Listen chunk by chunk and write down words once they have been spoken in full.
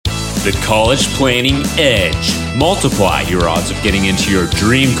The College Planning Edge. Multiply your odds of getting into your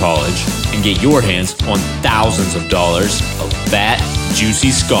dream college and get your hands on thousands of dollars of fat, juicy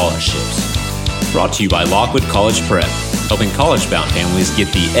scholarships. Brought to you by Lockwood College Prep, helping college-bound families get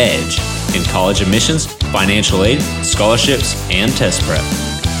the edge in college admissions, financial aid, scholarships, and test prep.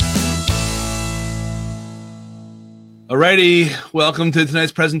 Alrighty, welcome to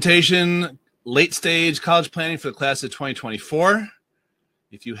tonight's presentation, late stage college planning for the class of 2024.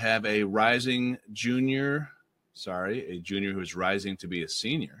 If you have a junior who is rising to be a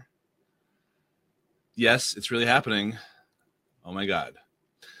senior, yes, it's really happening. Oh my God.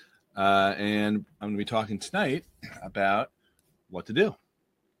 And I'm going to be talking tonight about what to do,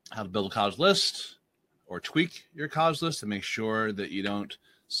 how to build a college list or tweak your college list to make sure that you don't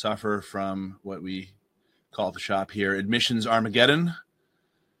suffer from what we call at the shop here admissions Armageddon,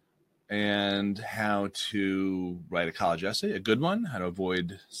 and how to write a college essay, a good one, how to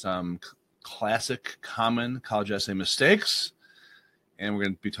avoid some classic common college essay mistakes. And we're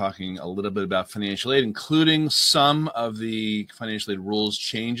going to be talking a little bit about financial aid, including some of the financial aid rules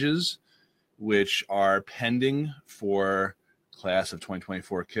changes, which are pending for class of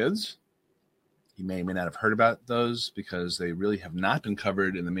 2024 kids. You may or may not have heard about those because they really have not been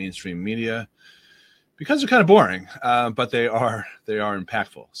covered in the mainstream media, because they're kind of boring, but they are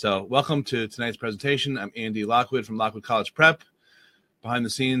impactful. So welcome to tonight's presentation. I'm Andy Lockwood from Lockwood College Prep. Behind the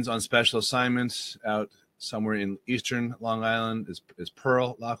scenes on special assignments out somewhere in Eastern Long Island is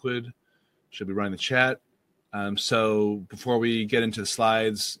Pearl Lockwood. She'll be running the chat. So before we get into the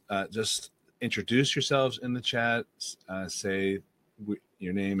slides, just introduce yourselves in the chat. Say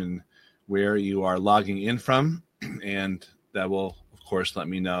your name and where you are logging in from, and that will course let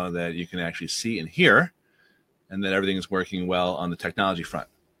me know that you can actually see and hear and that everything is working well on the technology front.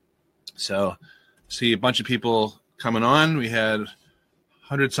 So see a bunch of people coming on. We had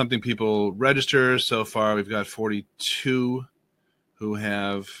 100-something people register so far. We've got 42 who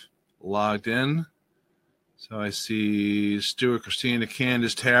have logged in. So I see Stuart, Christina,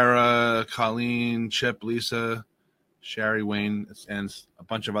 Candace, Tara, Colleen, Chip, Lisa, Sherry, Wayne, and a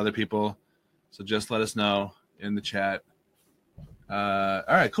bunch of other people. So just let us know in the chat. All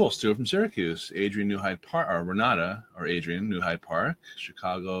right, cool. Stuart from Syracuse, Adrian New Hyde Park, or Renata, or Adrian New Hyde Park,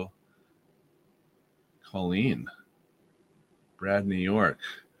 Chicago, Colleen, Brad, New York,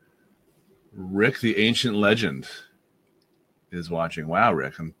 Rick, the ancient legend, is watching. Wow,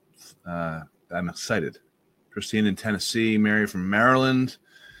 Rick, I'm excited. Christine in Tennessee, Mary from Maryland,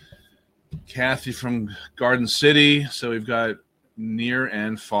 Kathy from Garden City. So we've got near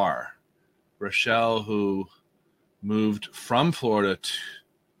and far. Rochelle, who moved from Florida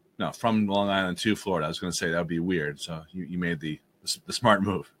from Long Island to Florida. I was going to say that would be weird. So you made the smart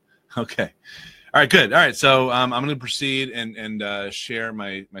move. Okay. All right, good. All right. So I'm going to proceed and share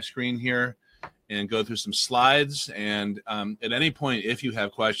my screen here and go through some slides. And at any point, if you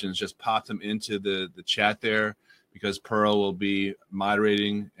have questions, just pop them into the chat there, because Pearl will be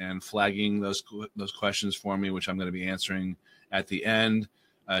moderating and flagging those questions for me, which I'm going to be answering at the end.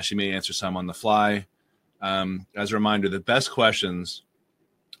 She may answer some on the fly. As a reminder, the best questions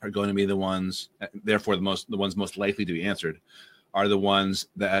are going to be the ones, therefore the ones most likely to be answered, are the ones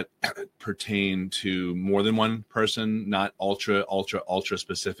that pertain to more than one person, not ultra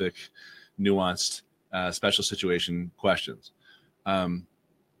specific, nuanced, special situation questions.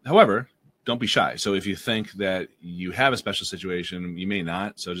 However, don't be shy. So if you think that you have a special situation, you may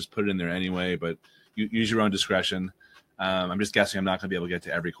not. So just put it in there anyway, but use your own discretion. I'm just guessing I'm not going to be able to get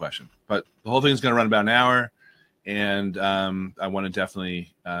to every question, but the whole thing is going to run about an hour, and I want to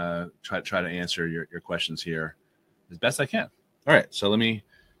definitely try to answer your questions here as best I can. All right, so let me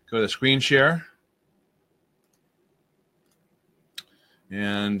go to screen share.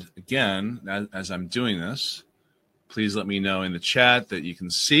 And again, as I'm doing this, please let me know in the chat that you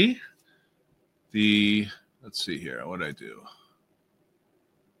can see let's see here, what did I do?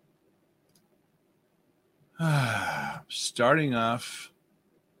 Starting off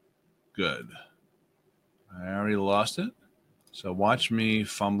good. I already lost it. So watch me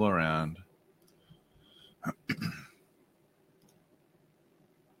fumble around.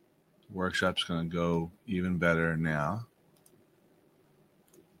 Workshop's going to go even better now.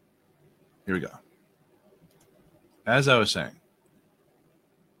 Here we go. As I was saying,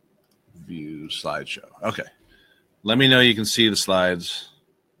 view slideshow. Okay. Let me know you can see the slides.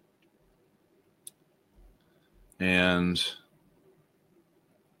 And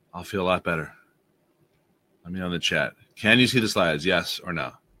I'll feel a lot better. Let me know in the chat. Can you see the slides? Yes or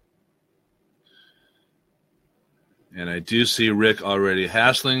no? And I do see Rick already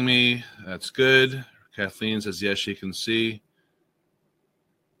hassling me. That's good. Kathleen says, yes, she can see.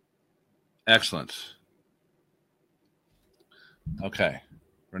 Excellent. Okay.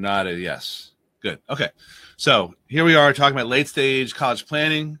 Renata, yes. Good. Okay. So here we are talking about late stage college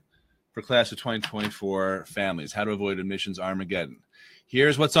planning for class of 2024 families, how to avoid admissions Armageddon.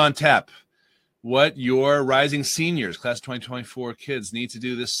 Here's what's on tap. What your rising seniors, class of 2024 kids, need to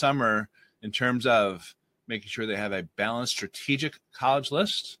do this summer in terms of making sure they have a balanced strategic college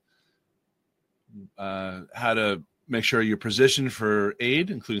list, how to make sure you're positioned for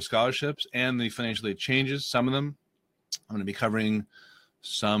aid, including scholarships, and the financial aid changes, some of them. I'm going to be covering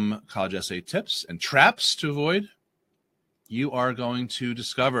some college essay tips and traps to avoid. You are going to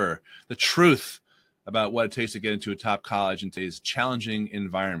discover the truth about what it takes to get into a top college in today's challenging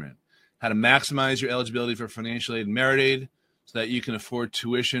environment, how to maximize your eligibility for financial aid and merit aid so that you can afford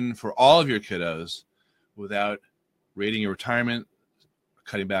tuition for all of your kiddos without raiding your retirement,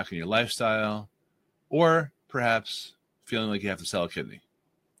 cutting back on your lifestyle, or perhaps feeling like you have to sell a kidney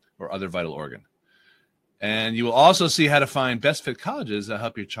or other vital organ. And you will also see how to find best fit colleges that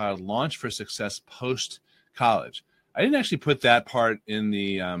help your child launch for success post-college. I didn't actually put that part in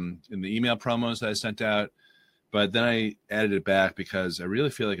the email promos that I sent out, but then I added it back because I really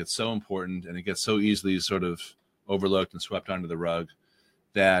feel like it's so important and it gets so easily sort of overlooked and swept under the rug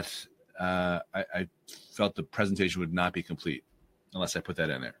that I felt the presentation would not be complete unless I put that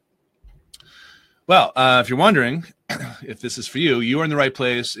in there. Well, if you're wondering if this is for you, you are in the right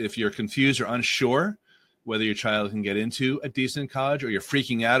place. If you're confused or unsure whether your child can get into a decent college, or you're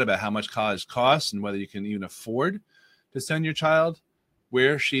freaking out about how much college costs and whether you can even afford to send your child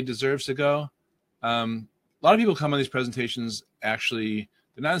where she deserves to go. A lot of people come on these presentations, actually,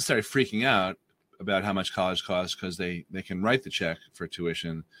 they're not necessarily freaking out about how much college costs because they can write the check for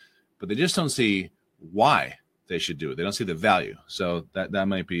tuition, but they just don't see why they should do it. They don't see the value. So that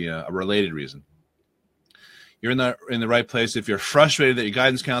might be a related reason. You're in the right place if you're frustrated that your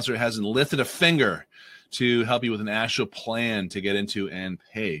guidance counselor hasn't lifted a finger to help you with an actual plan to get into and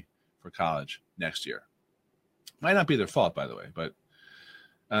pay for college next year. Might not be their fault, by the way, but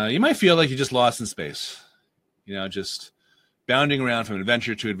you might feel like you just lost in space, just bounding around from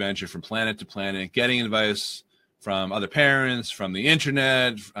adventure to adventure, from planet to planet, getting advice from other parents, from the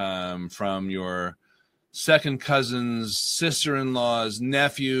internet, from your second cousins, sister-in-laws,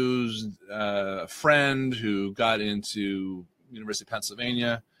 nephews, a friend who got into University of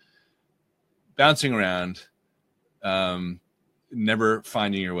Pennsylvania, bouncing around, never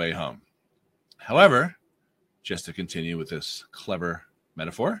finding your way home. However, just to continue with this clever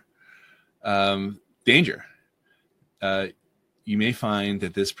metaphor, danger. You may find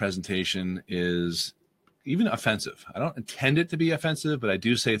that this presentation is even offensive. I don't intend it to be offensive, but I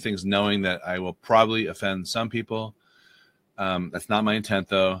do say things knowing that I will probably offend some people. That's not my intent,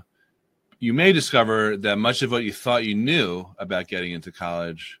 though. You may discover that much of what you thought you knew about getting into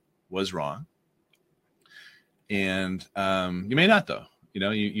college was wrong. And you may not, though.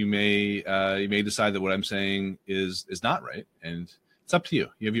 You may decide that what I'm saying is not right, and it's up to you.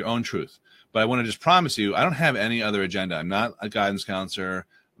 You have your own truth. But I want to just promise you, I don't have any other agenda. I'm not a guidance counselor.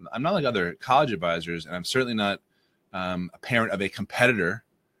 I'm not like other college advisors, and I'm certainly not a parent of a competitor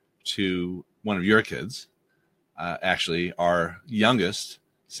to one of your kids. Actually, our youngest,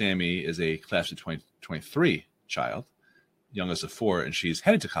 Sammy, is a class of 2023 child, youngest of 4, and she's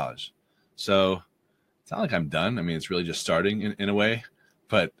headed to college. So it's not like I'm done. I mean, it's really just starting in a way.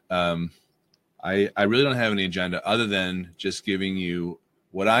 But I really don't have any agenda other than just giving you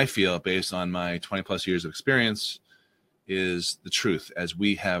what I feel based on my 20-plus years of experience is the truth as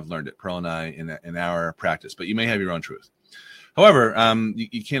we have learned it, Pearl and I, in our practice. But you may have your own truth. However,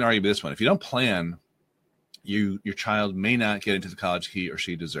 you can't argue with this one. If you don't plan, your child may not get into the college he or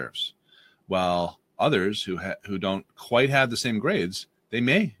she deserves, while others who don't quite have the same grades, they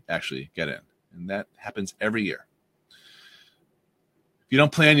may actually get in. And that happens every year. If you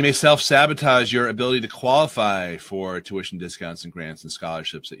don't plan, you may self-sabotage your ability to qualify for tuition discounts and grants and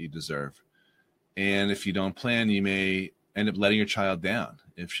scholarships that you deserve. And if you don't plan, you may end up letting your child down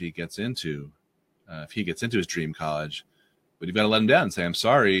if he gets into his dream college. But you've got to let him down and say, I'm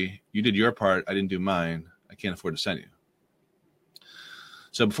sorry, you did your part, I didn't do mine. I can't afford to send you.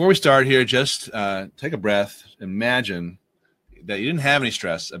 So before we start here, just take a breath. Imagine that you didn't have any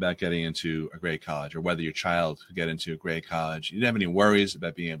stress about getting into a great college or whether your child could get into a great college. You didn't have any worries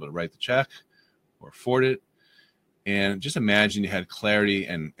about being able to write the check or afford it. And just imagine you had clarity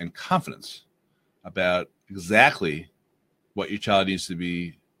and confidence about exactly what your child needs to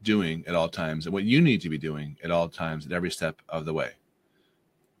be doing at all times and what you need to be doing at all times at every step of the way.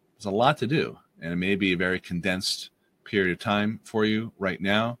 There's a lot to do, and it may be a very condensed period of time for you right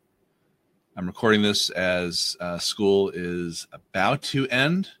now. I'm recording this as school is about to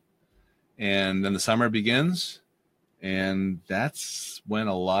end, And then the summer begins, and that's when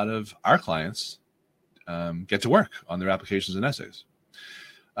a lot of our clients get to work on their applications and essays.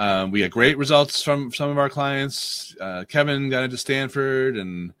 We had great results from some of our clients. Kevin got into Stanford,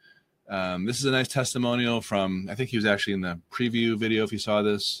 and this is a nice testimonial from, I think he was actually in the preview video if you saw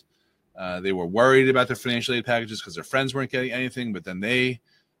this. They were worried about their financial aid packages because their friends weren't getting anything, but then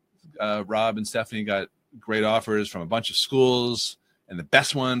Rob and Stephanie, got great offers from a bunch of schools, and the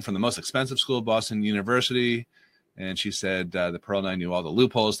best one from the most expensive school, Boston University. And she said the Pearl and I knew all the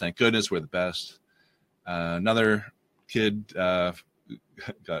loopholes. Thank goodness, we're the best. Another kid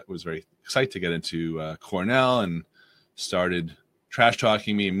was very excited to get into Cornell and started trash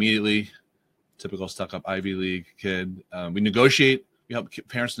talking me immediately. Typical stuck-up Ivy League kid. We help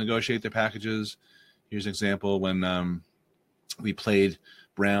parents negotiate their packages. Here's an example when we played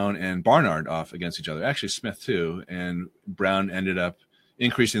Brown and Barnard off against each other. Actually, Smith too. And Brown ended up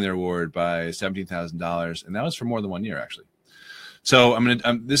increasing their award by $17,000, and that was for more than 1 year, actually. So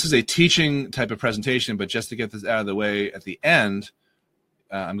this is a teaching type of presentation, but just to get this out of the way at the end,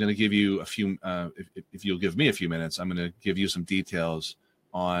 I'm going to give you a few, if you'll give me a few minutes, I'm going to give you some details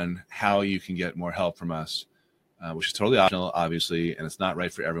on how you can get more help from us, which is totally optional, obviously, and it's not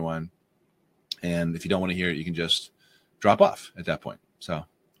right for everyone. And if you don't want to hear it, you can just drop off at that point. So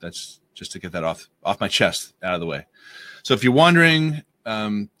that's just to get that off my chest, out of the way. So if you're wondering,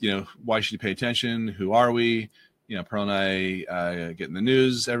 why should you pay attention? Who are we? Pearl and I get in the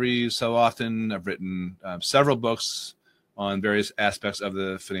news every so often. I've written several books on various aspects of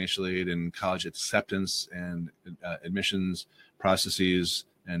the financial aid and college acceptance and admissions processes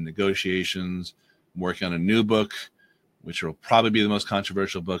and negotiations. I'm working on a new book, which will probably be the most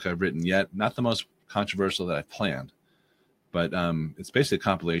controversial book I've written yet. Not the most controversial that I've planned, but it's basically a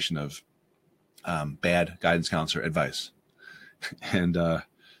compilation of bad guidance counselor advice. And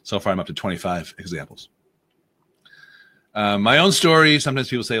so far I'm up to 25 examples. My own story, sometimes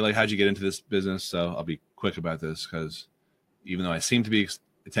people say, like, how'd you get into this business? So I'll be quick about this because even though I seem to be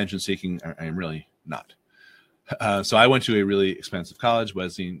attention seeking, I am really not. So I went to a really expensive college,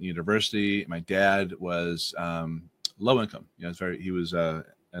 Wesleyan University. My dad was low income. He was an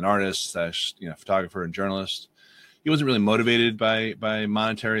artist / photographer and journalist. He wasn't really motivated by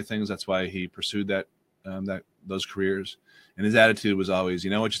monetary things. That's why he pursued those careers. And his attitude was always,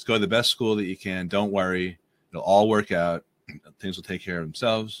 just go to the best school that you can. Don't worry. It'll all work out. Things will take care of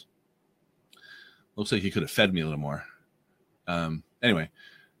themselves. Looks like he could have fed me a little more. Anyway,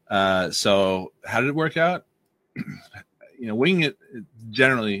 so how did it work out? Winging it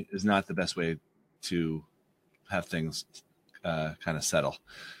generally is not the best way to have things kind of settle.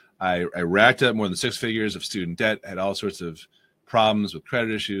 I racked up more than 6 figures of student debt, had all sorts of problems with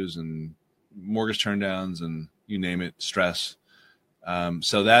credit issues and mortgage turndowns and you name it, stress.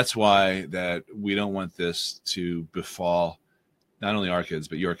 So that's why that we don't want this to befall not only our kids,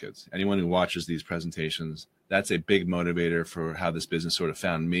 but your kids. Anyone who watches these presentations, that's a big motivator for how this business sort of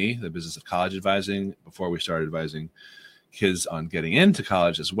found me, the business of college advising, before we started advising kids on getting into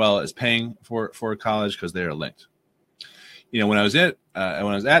college as well as paying for college, because they are linked. When I was at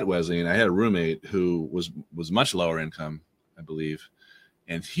Wesleyan, I had a roommate who was much lower income, I believe,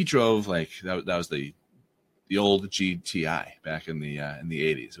 and he drove that was the old GTI back in the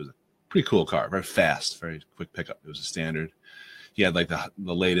 80s. It was a pretty cool car, very fast, very quick pickup. It was a standard. He had the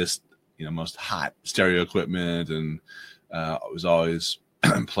latest, most hot stereo equipment, and was always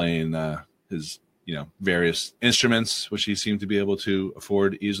playing his various instruments, which he seemed to be able to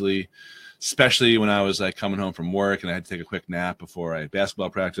afford easily, especially when I was coming home from work and I had to take a quick nap before I had basketball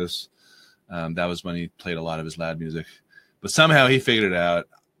practice. That was when he played a lot of his loud music. But somehow he figured it out.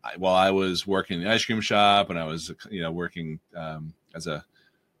 While I was working in the ice cream shop and I was, working as a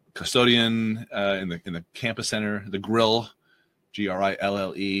custodian in the campus center, the Grill,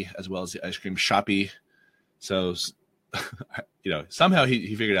 GRILLE, as well as the ice cream shoppy. So, somehow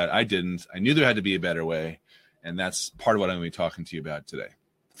he figured out. I didn't. I knew there had to be a better way, and that's part of what I'm going to be talking to you about today.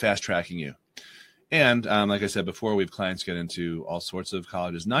 Fast tracking you. And like I said before, we have clients get into all sorts of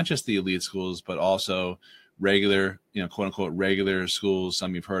colleges, not just the elite schools, but also regular, quote unquote, regular schools.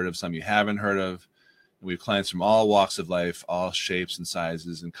 Some you've heard of, some you haven't heard of. We have clients from all walks of life, all shapes and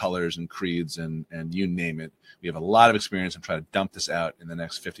sizes and colors and creeds and you name it. We have a lot of experience. I'm trying to dump this out in the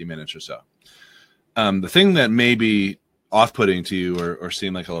next 50 minutes or so. The thing that may be off-putting to you or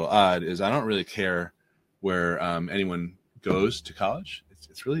seem like a little odd is I don't really care where anyone goes to college.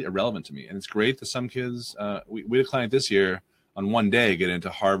 It's really irrelevant to me. And it's great that some kids, we had a client this year on one day get into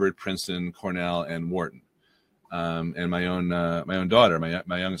Harvard, Princeton, Cornell, and Wharton. And my own daughter,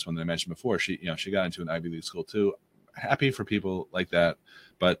 my youngest one that I mentioned before, she got into an Ivy League school too. Happy for people like that,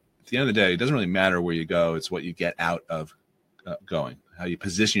 but the end of the day, it doesn't really matter where you go. It's what you get out of going, how you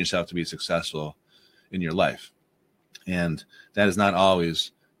position yourself to be successful in your life. And that is not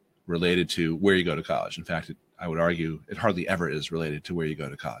always related to where you go to college. In fact, I would argue it hardly ever is related to where you go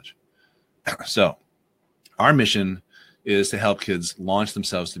to college. So our mission is to help kids launch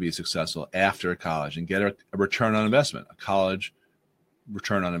themselves to be successful after college and get a return on investment, a college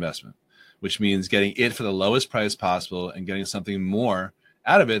return on investment, which means getting it for the lowest price possible and getting something more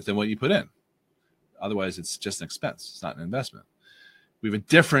out of it than what you put in. Otherwise, it's just an expense. It's not an investment. We have a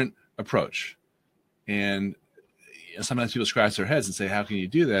different approach. And sometimes people scratch their heads and say, how can you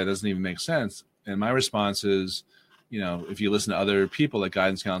do that? It doesn't even make sense. And my response is, if you listen to other people like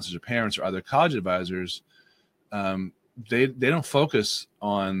guidance counselors or parents or other college advisors, they don't focus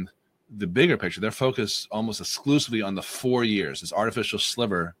on the bigger picture. They're focused almost exclusively on the 4 years, this artificial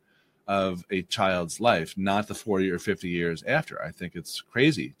sliver of a child's life, not the 40 or 50 years after. I think it's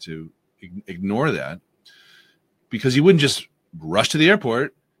crazy to ignore that, because you wouldn't just rush to the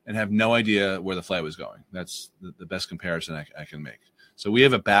airport and have no idea where the flight was going. That's the best comparison I can make. So we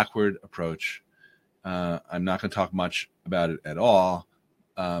have a backward approach. I'm not going to talk much about it at all,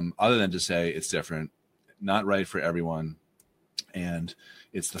 other than to say it's different, not right for everyone. And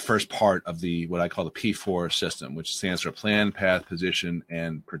it's the first part of what I call the P4 system, which stands for plan, path, position,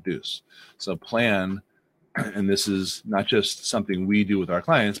 and produce. So plan, and this is not just something we do with our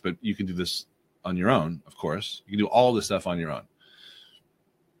clients, but you can do this on your own, of course. You can do all this stuff on your own.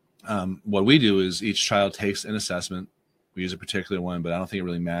 What we do is each child takes an assessment. We use a particular one, but I don't think it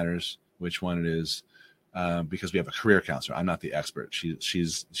really matters which one it is, because we have a career counselor. I'm not the expert. She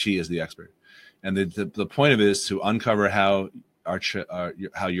is the expert. And the point of it is to uncover how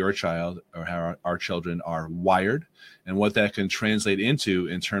your child or how our children are wired, and what that can translate into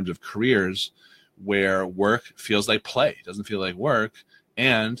in terms of careers where work feels like play, doesn't feel like work,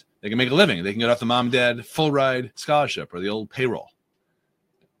 and they can make a living. They can get off the mom and dad full ride scholarship or the old payroll.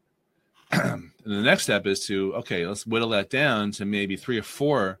 And the next step is let's whittle that down to maybe 3 or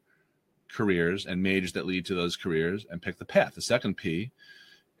 4 careers and majors that lead to those careers, and pick the path, the second P,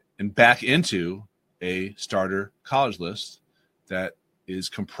 and back into a starter college list that is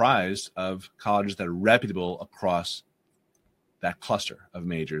comprised of colleges that are reputable across that cluster of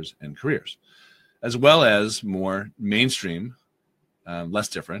majors and careers, as well as more mainstream, less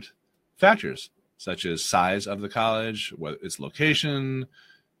different factors, such as size of the college, what its location,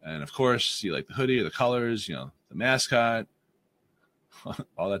 and of course, you like the hoodie or the colors, the mascot,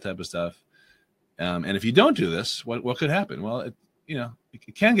 all that type of stuff. And if you don't do this, what could happen? Well, it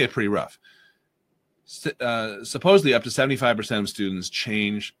can get pretty rough. Supposedly up to 75% of students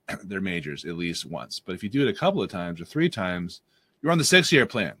change their majors at least once. But if you do it a couple of times or 3 times, you're on the 6-year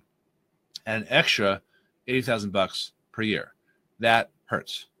plan, and an extra $80,000 per year. That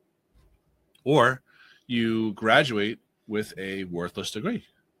hurts. Or you graduate with a worthless degree.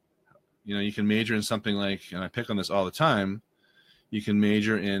 You can major in something like, and I pick on this all the time, you can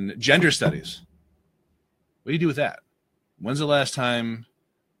major in gender studies. What do you do with that? When's the last time,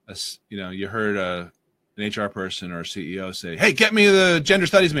 you heard an HR person or a CEO say, hey, get me the gender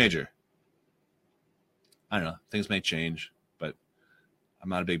studies major? I don't know. Things may change, but I'm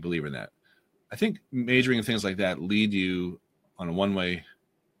not a big believer in that. I think majoring in things like that lead you on a one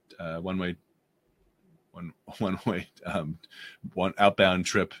outbound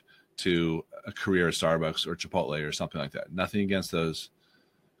trip to a career at Starbucks or Chipotle or something like that. Nothing against those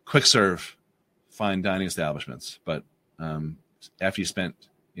quick serve fine dining establishments, but after you spent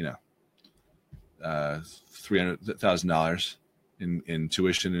 $300,000 in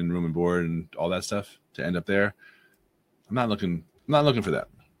tuition and room and board and all that stuff to end up there, I'm not looking for that.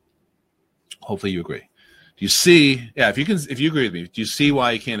 Hopefully you agree. Do you see? Yeah, if you agree with me, do you see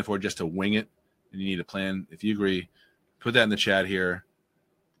why you can't afford just to wing it and you need a plan? If you agree, put that in the chat here.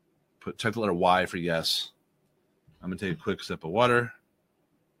 Type the letter Y for yes. I'm gonna take a quick sip of water.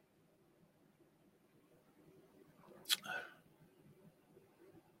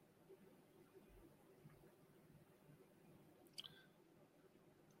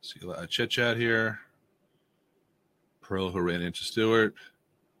 See a lot of chit chat here. Pearl, who ran into Stewart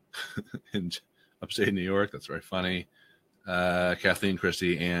in upstate New York. That's very funny. Kathleen,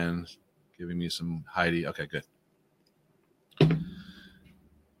 Christie, and giving me some Heidi. Okay, good.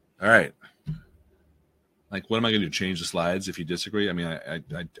 All right. Like, what am I going to do? Change the slides if you disagree? I mean, I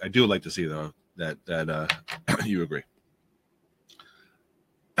do like to see, though, that you agree.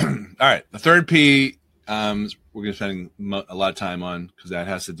 All right. The third P, we're going to be spending a lot of time on, because that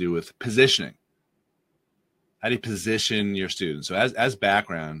has to do with positioning. How do you position your students? So as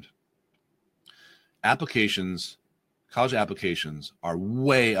background, applications college applications are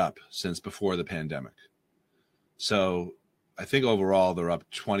way up since before the pandemic. So I think overall they're up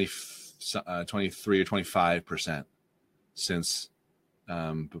 23 or 25% since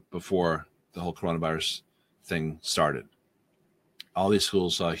before the whole coronavirus thing started. All these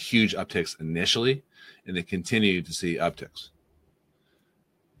schools saw huge upticks initially, and they continue to see upticks.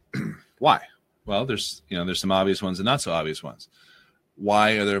 Why? Well, there's some obvious ones and not so obvious ones.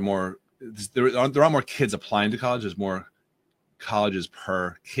 Why are there more? There are more kids applying to college. There's more colleges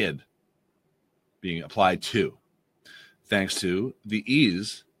per kid being applied to, thanks to the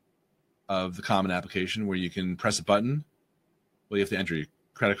ease of the common application, where you can press a button. Well, you have to enter your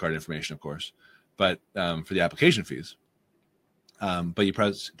credit card information, of course, but for the application fees. But you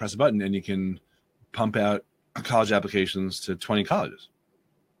press a button and you can pump out college applications to 20 colleges.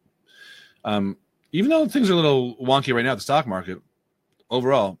 Even though things are a little wonky right now at the stock market,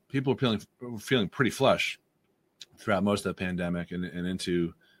 overall, people are feeling pretty flush throughout most of the pandemic and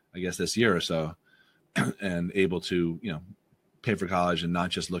into, I guess, this year or so, and able to, pay for college and not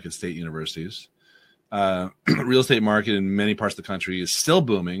just look at state universities. Real estate market in many parts of the country is still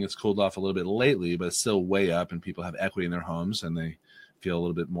booming. It's cooled off a little bit lately, but it's still way up, and people have equity in their homes and they feel a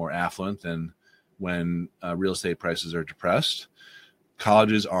little bit more affluent than when real estate prices are depressed.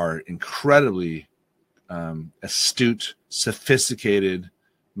 Colleges are incredibly astute, sophisticated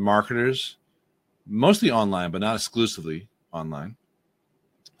marketers, mostly online, but not exclusively online.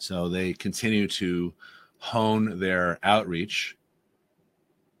 So they continue to hone their outreach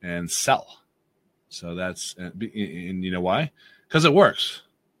and sell. So that's, and you know why? Because it works.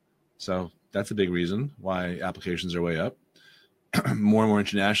 So that's a big reason why applications are way up. More and more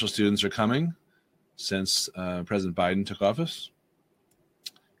international students are coming since President Biden took office.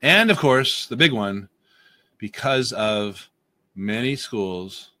 And of course, the big one, because of many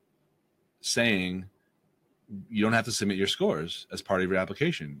schools saying you don't have to submit your scores as part of your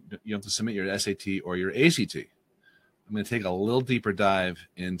application. You have to submit your SAT or your ACT. I'm going to take a little deeper dive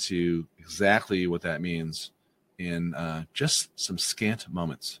into exactly what that means in just some scant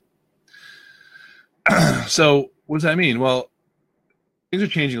moments. So what does that mean? Well, things are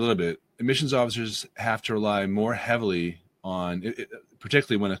changing a little bit. Admissions officers have to rely more heavily on,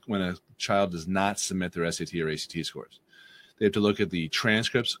 particularly when a child does not submit their SAT or ACT scores. They have to look at the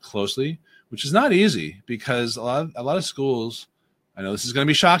transcripts closely, which is not easy because a lot of schools, I know this is going to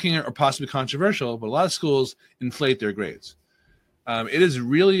be shocking or possibly controversial, but a lot of schools inflate their grades. It is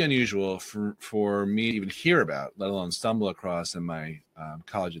really unusual for me to even hear about, let alone stumble across in my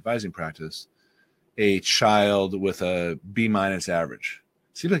college advising practice, a child with a B- average.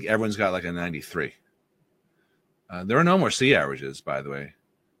 It seems like everyone's got like a 93. There are no more C averages, by the way.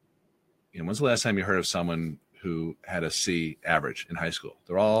 When's the last time you heard of someone who had a C average in high school?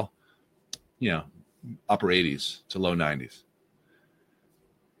 They're all, upper 80s to low 90s.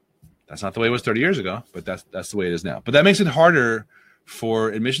 That's not the way it was 30 years ago, but that's the way it is now. But that makes it harder for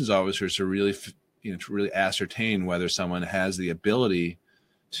admissions officers to really, to really ascertain whether someone has the ability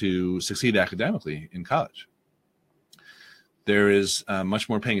to succeed academically in college. There is much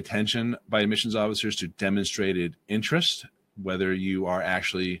more paying attention by admissions officers to demonstrated interest, whether you are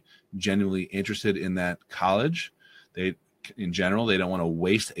actually genuinely interested in that college. In general, they don't want to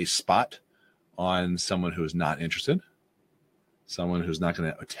waste a spot on someone who is not interested, someone who's not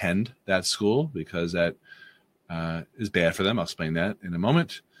going to attend that school because that is bad for them. I'll explain that in a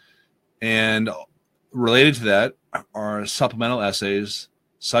moment. And related to that are supplemental essays,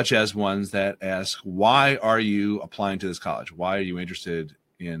 such as ones that ask, why are you applying to this college? Why are you interested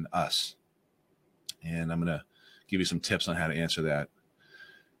in us? And I'm going to give you some tips on how to answer that.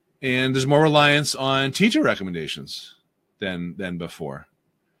 And there's more reliance on teacher recommendations than before.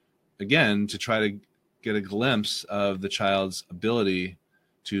 Again, to try to get a glimpse of the child's ability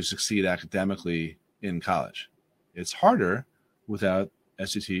to succeed academically in college. It's harder without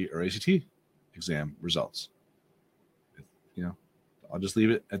SAT or ACT exam results. I'll just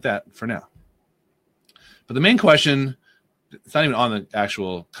leave it at that for now. But the main question, it's not even on the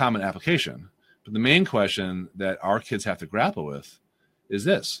actual common application, but the main question that our kids have to grapple with is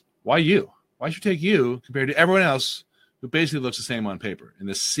this: why you? Why should we take you compared to everyone else who basically looks the same on paper? In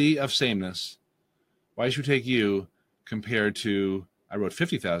the sea of sameness, why should we take you compared to, I wrote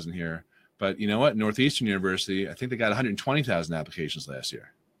 50,000 here, but you know what? Northeastern University, I think they got 120,000 applications last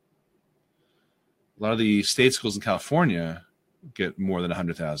year. A lot of the state schools in California get more than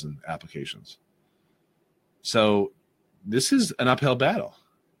 100,000 applications. So this is an uphill battle,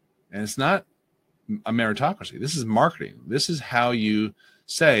 and it's not a meritocracy. This is marketing. This is how you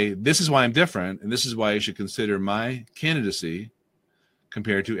say, this is why I'm different, and this is why you should consider my candidacy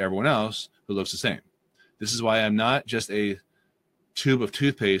compared to everyone else who looks the same. This is why I'm not just a tube of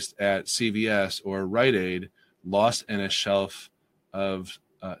toothpaste at CVS or Rite Aid lost in six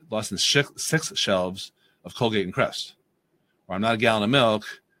shelves of Colgate and Crest. Or I'm not a gallon of milk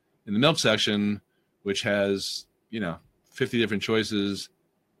in the milk section, which has, 50 different choices,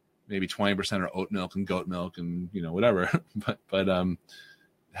 maybe 20% are oat milk and goat milk and, whatever. but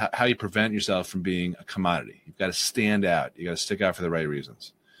how you prevent yourself from being a commodity. You've got to stand out. You got to stick out for the right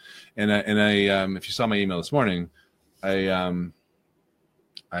reasons. And I if you saw my email this morning, I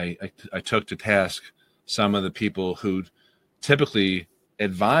took to task some of the people who typically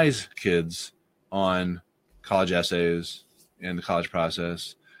advise kids on college essays and the college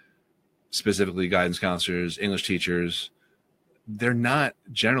process, specifically guidance counselors, English teachers. They're not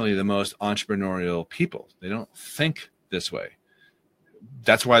generally the most entrepreneurial people. They don't think this way.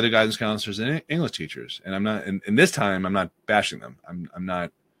 That's why they're guidance counselors and English teachers. And I'm not, and this time I'm not bashing them. I'm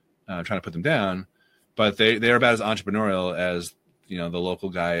not trying to put them down, but they're about as entrepreneurial as, the local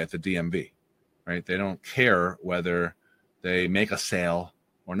guy at the DMV, right? They don't care whether they make a sale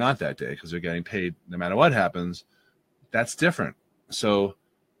or not that day because they're getting paid no matter what happens. That's different. So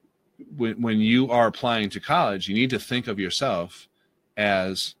when you are applying to college, you need to think of yourself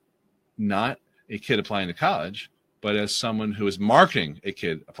as not a kid applying to college, but as someone who is marketing a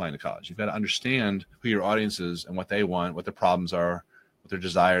kid applying to college. You've got to understand who your audience is and what they want, what their problems are, what their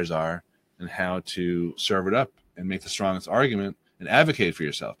desires are, and how to serve it up and make the strongest argument and advocate for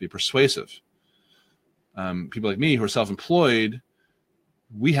yourself. Be persuasive. People like me who are self-employed,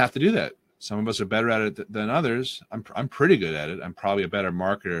 we have to do that. Some of us are better at it than others. I'm pretty good at it. I'm probably a better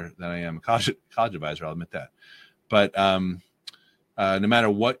marketer than I am a college advisor. I'll admit that. But no matter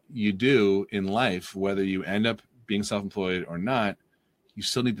what you do in life, whether you end up being self-employed or not, you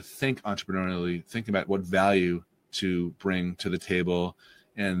still need to think entrepreneurially, think about what value to bring to the table.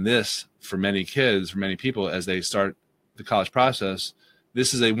 And this, for many kids, for many people, as they start the college process,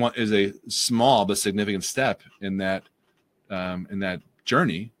 this is a small but significant step in that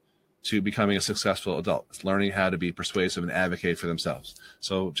journey to becoming a successful adult. It's learning how to be persuasive and advocate for themselves.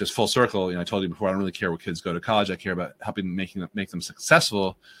 So just full circle, I told you before, I don't really care what kids go to college. I care about helping make them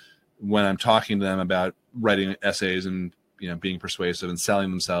successful when I'm talking to them about writing essays and, being persuasive and selling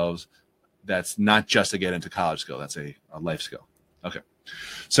themselves. That's not just to get into college skill. That's a life skill. Okay.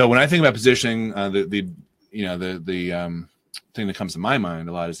 So when I think about positioning, the thing that comes to my mind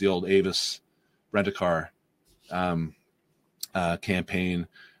a lot is the old Avis rent-a-car campaign.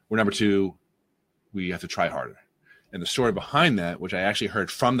 We're number two, we have to try harder. And the story behind that, which I actually heard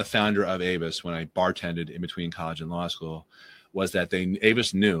from the founder of Avis when I bartended in between college and law school, was that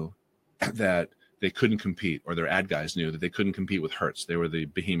Avis knew that they couldn't compete, or their ad guys knew that they couldn't compete with Hertz. They were the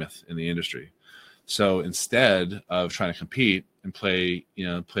behemoth in the industry. So instead of trying to compete and play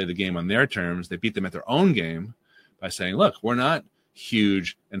the game on their terms, they beat them at their own game by saying, look, we're not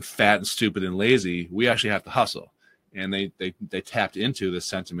huge and fat and stupid and lazy. We actually have to hustle. And they tapped into this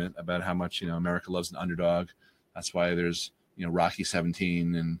sentiment about how much, America loves an underdog. That's why there's, Rocky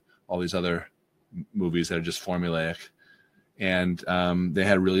 17 and all these other movies that are just formulaic. And they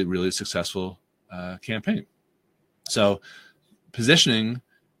had a really, really successful campaign. So positioning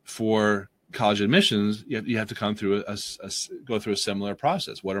for college admissions, you have to come through go through a similar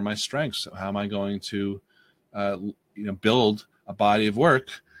process. What are my strengths? How am I going to, build a body of work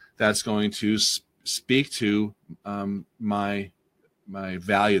that's going to speak to my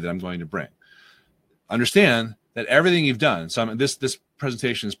value that I'm going to bring? Understand that everything you've done. So this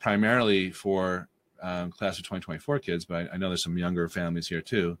presentation is primarily for class of 2024 kids, but I know there's some younger families here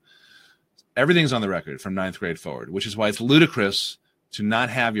too. Everything's on the record from 9th grade forward, which is why it's ludicrous to not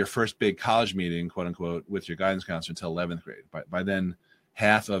have your first big college meeting, quote unquote, with your guidance counselor until 11th grade. By then,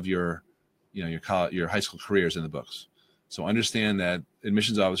 half of your high school career is in the books. So understand that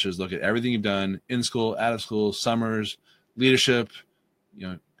admissions officers look at everything you've done in school, out of school, summers, leadership,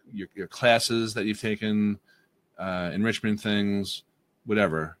 your classes that you've taken, enrichment things,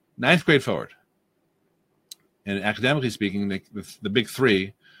 whatever. 9th grade forward. And academically speaking, the big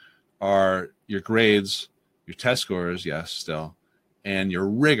three are your grades, your test scores, yes, still, and your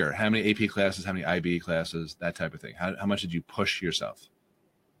rigor. How many AP classes, how many IB classes, that type of thing. How much did you push yourself?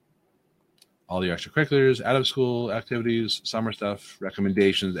 All your extracurriculars, out of school activities, summer stuff,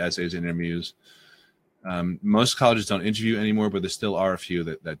 recommendations, essays, interviews. Most colleges don't interview anymore, but there still are a few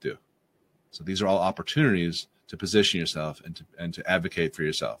that do. So these are all opportunities to position yourself and to advocate for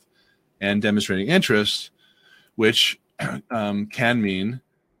yourself, and demonstrating interest, which can mean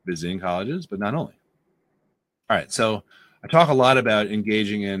visiting colleges, but not only. All right, so I talk a lot about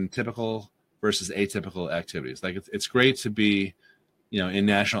engaging in typical versus atypical activities. Like it's great to be in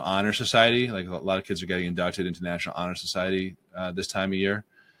National Honor Society. Like a lot of kids are getting inducted into National Honor Society this time of year.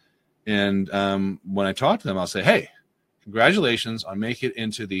 And when I talk to them, I'll say, hey, congratulations on making it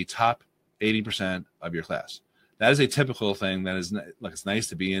into the top 80% of your class. That is a typical thing. That is like, it's nice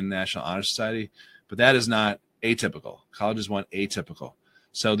to be in National Honor Society, but that is not atypical. Colleges want atypical.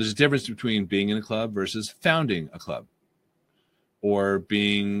 So there's a difference between being in a club versus founding a club, or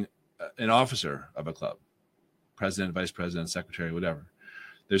being an officer of a club, president, vice president, secretary, whatever.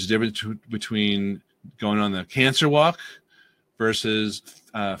 There's a difference between going on the cancer walk versus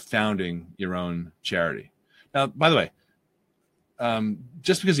founding your own charity. Now, by the way,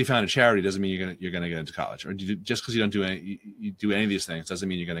 just because you found a charity doesn't mean you're gonna get into college, or just because you don't do any of these things doesn't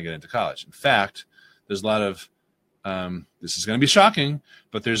mean you're gonna get into college. In fact, there's a lot of this is going to be shocking,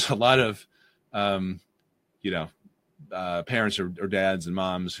 but there's a lot of parents or dads and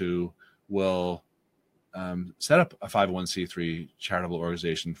moms who will set up a 501c3 charitable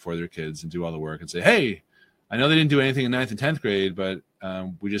organization for their kids and do all the work and say, hey, I know they didn't do anything in 9th and 10th grade, but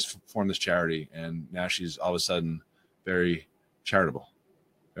we just formed this charity, and now she's all of a sudden very charitable,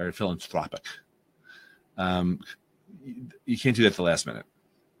 very philanthropic. You can't do that at the last minute.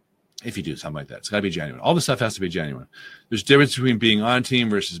 If you do something like that, it's got to be genuine. All this stuff has to be genuine. There's a difference between being on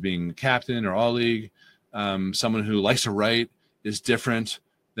team versus being captain or all league. Someone who likes to write is different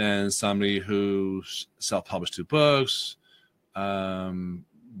than somebody who self-published 2 books, winning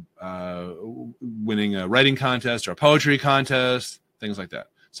a writing contest or a poetry contest, things like that.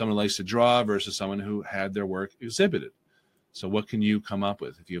 Someone who likes to draw versus someone who had their work exhibited. So what can you come up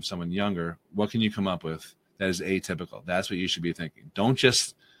with? If you have someone younger, what can you come up with that is atypical? That's what you should be thinking. Don't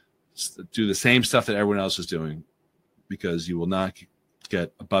just do the same stuff that everyone else is doing, because you will not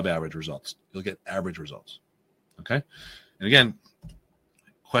get above average results. You'll get average results. Okay. And again,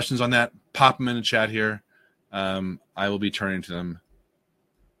 questions on that, pop them in the chat here. I will be turning to them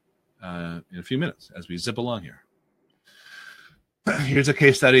in a few minutes as we zip along here. Here's a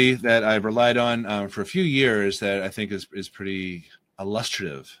case study that I've relied on for a few years that I think is pretty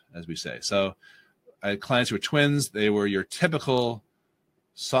illustrative, as we say. So I had clients who were twins. They were your typical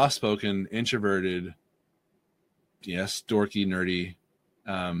soft-spoken, introverted, yes, dorky, nerdy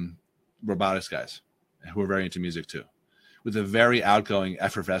robotics guys who were very into music too, with a very outgoing,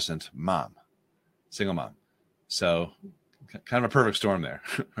 effervescent mom, single mom. So kind of a perfect storm there,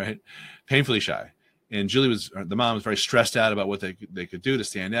 right? Painfully shy. And the mom was very stressed out about what they could do to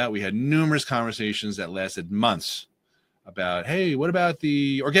stand out. We had numerous conversations that lasted months about, hey, what about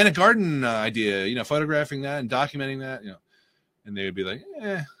the organic garden idea? Photographing that and documenting that, And they would be like,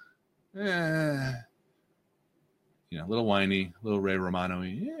 a little whiny, a little Ray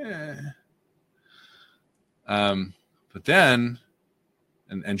Romano-y, But then,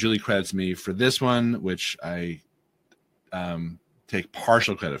 and Julie credits me for this one, which I take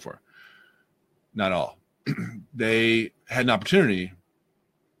partial credit for, not all. They had an opportunity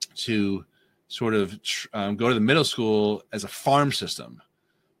to sort of go to the middle school as a farm system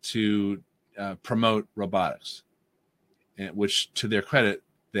to promote robotics, which, to their credit,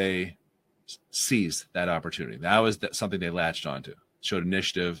 they seized that opportunity. That was something they latched onto, showed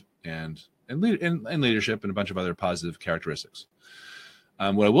initiative and leadership and a bunch of other positive characteristics.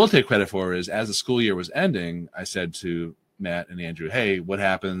 What I will take credit for is, as the school year was ending, I said to Matt and Andrew, hey, what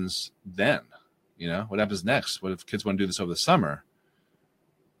happens then? What happens next? What if kids want to do this over the summer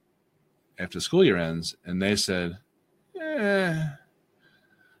after the school year ends? And they said,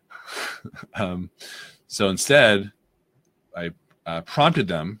 So instead, I prompted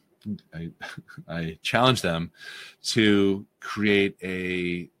them, I challenged them to create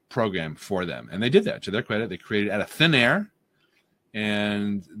a program for them. And they did that. To their credit, they created out of thin air.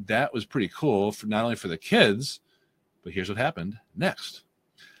 And that was pretty cool, not only for the kids, but here's what happened next.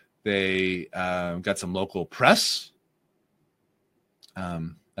 They got some local press.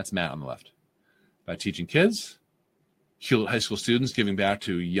 That's Matt on the left. By teaching kids, high school students giving back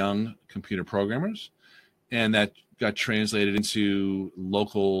to young computer programmers. And that got translated into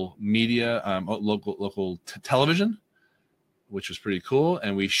local media, local television, which was pretty cool.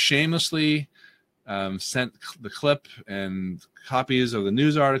 And we shamelessly sent the clip and copies of the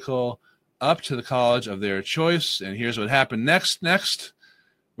news article up to the college of their choice. And here's what happened next.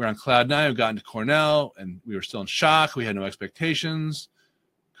 We're on cloud 9. We've gotten to Cornell, and we were still in shock. We had no expectations.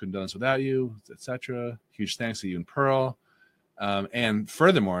 Couldn't done this without you, etc. Huge thanks to you and Pearl. And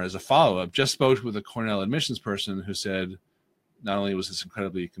furthermore, as a follow-up, just spoke with a Cornell admissions person who said, not only was this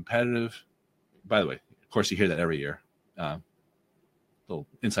incredibly competitive, by the way, of course you hear that every year, little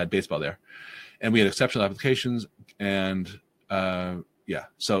inside baseball there, and we had exceptional applications, and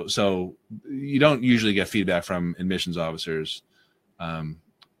so you don't usually get feedback from admissions officers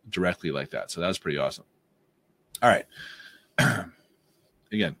directly like that. So that was pretty awesome. All right.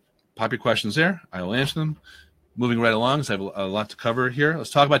 Again, pop your questions there. I will answer them. Moving right along, because I have a lot to cover here.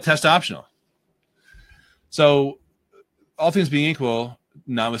 Let's talk about test optional. So all things being equal,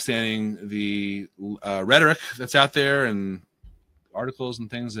 notwithstanding the rhetoric that's out there and articles and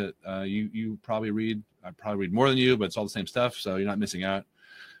things that you probably read. I probably read more than you, but it's all the same stuff, so you're not missing out.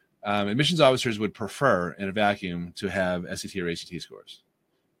 Admissions officers would prefer in a vacuum to have SAT or ACT scores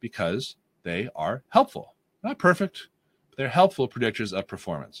because they are helpful. Not perfect, but they're helpful predictors of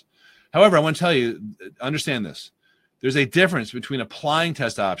performance. However, I want to tell you, understand this. There's a difference between applying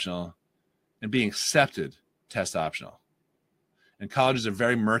test optional and being accepted test optional. And colleges are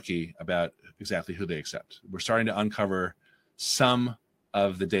very murky about exactly who they accept. We're starting to uncover some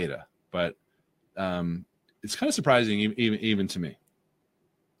of the data, but it's kind of surprising even to me.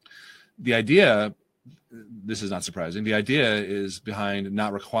 The idea, this is not surprising, the idea is behind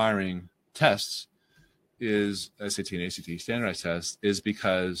not requiring tests is SAT and ACT standardized tests is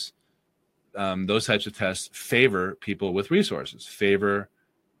because those types of tests favor people with resources, favor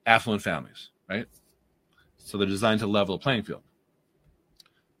affluent families, right? So they're designed to level a playing field.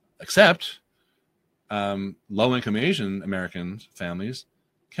 Except low-income Asian American families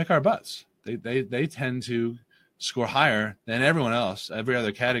kick our butts. They tend to score higher than everyone else, every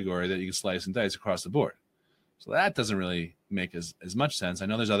other category that you can slice and dice across the board. So that doesn't really make as much sense. I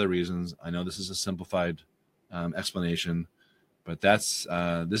know there's other reasons. I know this is a simplified explanation, but this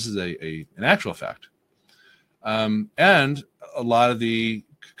is an actual fact. And a lot of the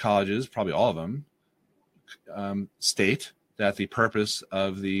colleges, probably all of them, state that the purpose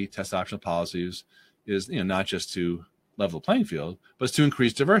of the test optional policies is, not just to level the playing field, but it's to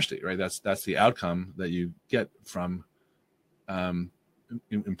increase diversity, right? That's the outcome that you get from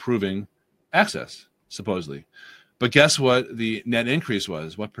improving access, supposedly. But guess what the net increase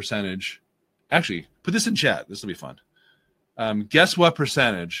was? What percentage? Actually, put this in chat. This will be fun. Guess what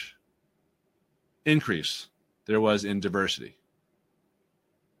percentage increase there was in diversity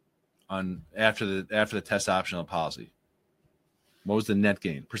after the test optional policy? What was the net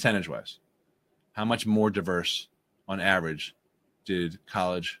gain percentage-wise? How much more diverse on average did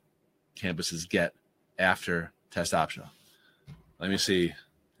college campuses get after test optional? Let me see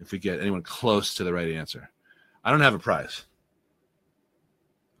if we get anyone close to the right answer. I don't have a prize.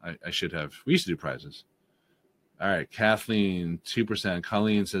 I should have. We used to do prizes. All right, Kathleen, 2%.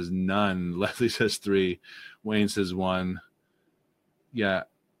 Colleen says none. Leslie says 3. Wayne says 1. Yeah.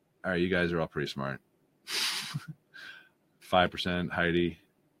 All right, you guys are all pretty smart. 5%. Heidi.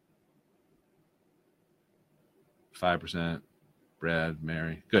 5%. Brad,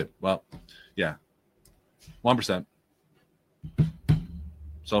 Mary. Good. Well, yeah. 1%.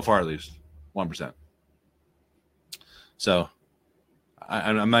 So far, at least. 1%. So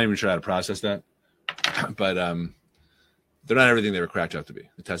I'm not even sure how to process that. But they're not everything they were cracked up to be,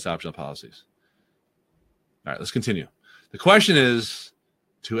 the test optional policies. All right, let's continue. The question is,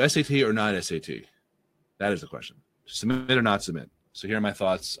 to SAT or not SAT? That is the question. Submit or not submit? So here are my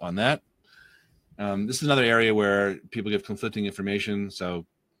thoughts on that. This is another area where people give conflicting information, so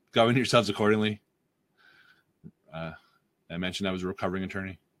govern yourselves accordingly. I mentioned I was a recovering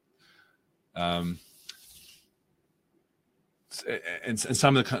attorney. And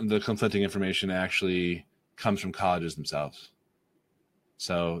some of the conflicting information actually comes from colleges themselves.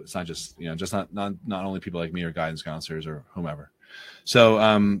 So it's not just, not only people like me or guidance counselors or whomever.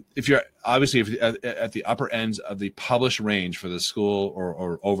 So if you're obviously at the upper ends of the published range for the school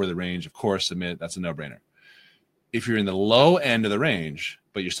or over the range, of course, submit. That's a no-brainer. If you're in the low end of the range,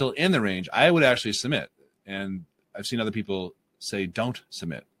 but you're still in the range, I would actually submit. And I've seen other people say don't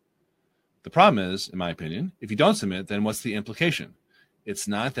submit. The problem is, in my opinion, if you don't submit, then what's the implication? It's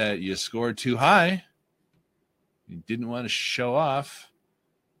not that you scored too high. You didn't want to show off.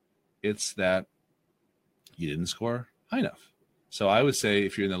 It's that you didn't score high enough. So I would say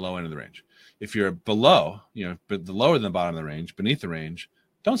if you're in the low end of the range. If you're below, but the lower than the bottom of the range, beneath the range,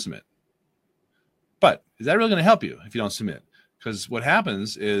 don't submit. But is that really going to help you if you don't submit? Because what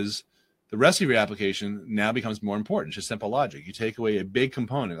happens is the rest of your application now becomes more important. It's just simple logic. You take away a big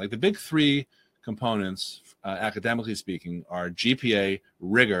component. Like the big 3 components, academically speaking, are GPA,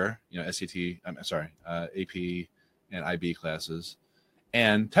 rigor, SAT, AP and IB classes,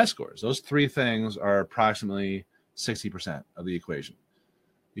 and test scores. Those 3 things are approximately 60% of the equation.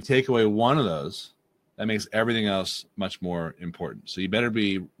 You take away one of those, that makes everything else much more important. So you better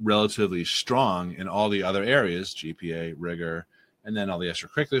be relatively strong in all the other areas, GPA, rigor, and then all the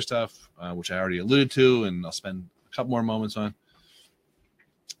extracurricular stuff, which I already alluded to, and I'll spend a couple more moments on.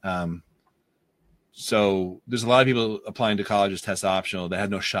 So there's a lot of people applying to college as test optional that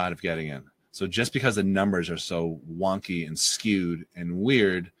had no shot of getting in. So just because the numbers are so wonky and skewed and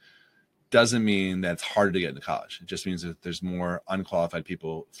weird doesn't mean that it's harder to get into college. It just means that there's more unqualified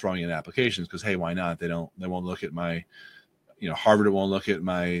people throwing in applications because, hey, why not? They won't look at my, Harvard won't look at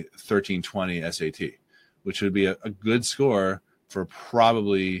my 1320 SAT, which would be a good score for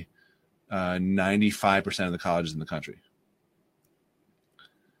probably 95% of the colleges in the country.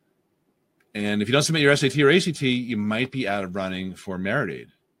 And if you don't submit your SAT or ACT, you might be out of running for merit aid.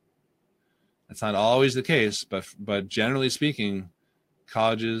 That's not always the case, but generally speaking,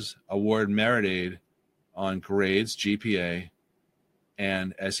 colleges award merit aid on grades, GPA,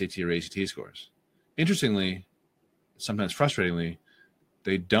 and SAT or ACT scores. Interestingly, sometimes frustratingly,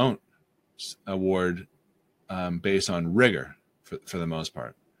 they don't award based on rigor for the most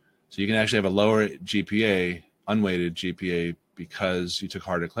part. So you can actually have a lower GPA, unweighted GPA, because you took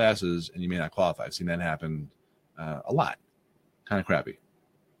harder classes and you may not qualify. I've seen that happen a lot. Kind of crappy.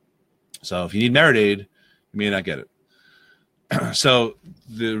 So if you need merit aid, you may not get it. So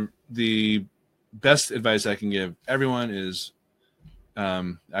the best advice I can give everyone is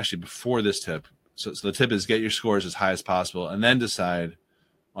actually before this tip. So the tip is get your scores as high as possible and then decide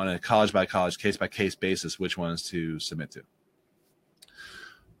on a college by college, case by case basis which ones to submit to.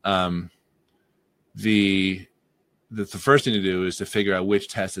 The first thing to do is to figure out which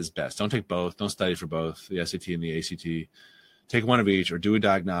test is best. Don't take both. Don't study for both, the SAT and the ACT. Take one of each or do a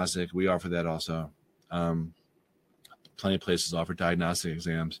diagnostic. We offer that also. Plenty of places offer diagnostic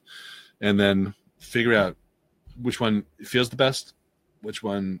exams. And then figure out which one feels the best, which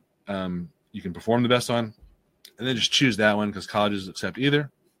one you can perform the best on, and then just choose that one because colleges accept either.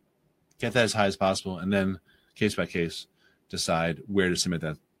 Get that as high as possible, and then case by case decide where to submit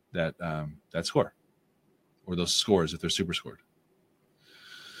that score or those scores if they're super scored.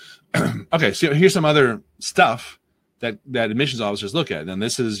 Okay, so here's some other stuff that admissions officers look at. And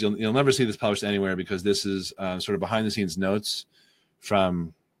this is you'll never see this published anywhere because this is sort of behind the scenes notes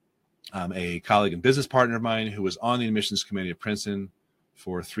from a colleague and business partner of mine who was on the admissions committee of Princeton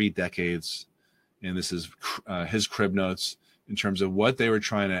for 3 decades. And this is his crib notes in terms of what they were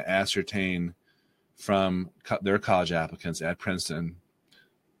trying to ascertain from their college applicants at Princeton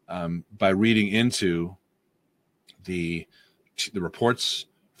by reading into the reports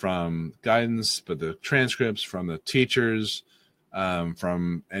from guidance, but the transcripts from the teachers,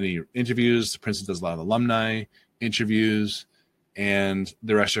 from any interviews. Princeton does a lot of alumni interviews and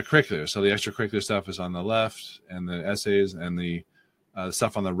their extracurricular. So the extracurricular stuff is on the left and the essays, and the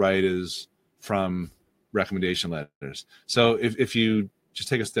stuff on the right is from recommendation letters. So if you just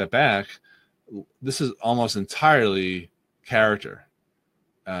take a step back, this is almost entirely character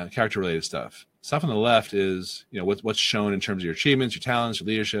related stuff. Stuff on the left is, what's shown in terms of your achievements, your talents, your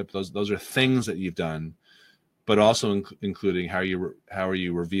leadership. Those are things that you've done, but also including how are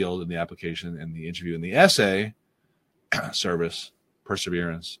you revealed in the application and the interview and the essay, service,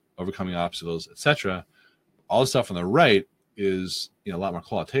 perseverance, overcoming obstacles, etc. All the stuff on the right is a lot more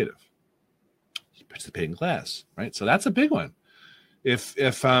qualitative. You participate in class, right? So that's a big one. If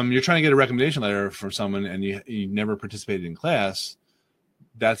you're trying to get a recommendation letter from someone and you never participated in class,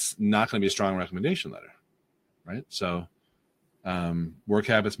 that's not going to be a strong recommendation letter, right? So work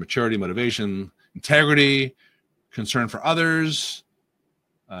habits, maturity, motivation, integrity, concern for others,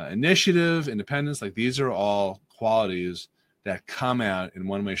 initiative, independence, like these are all qualities that come out in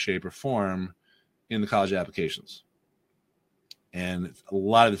one way, shape, or form in the college applications. And a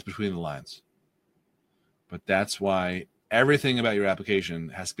lot of it's between the lines. But that's why everything about your application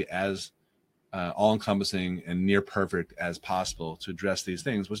has to be as all-encompassing and near perfect as possible to address these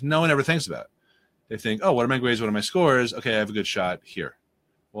things, which no one ever thinks about. They think, oh, what are my grades? What are my scores? Okay, I have a good shot here.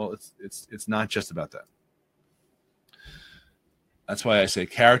 Well, it's not just about that. That's why I say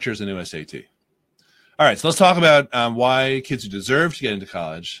character is the new SAT. All right, so let's talk about why kids who deserve to get into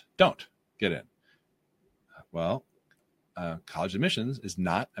college don't get in. Well, college admissions is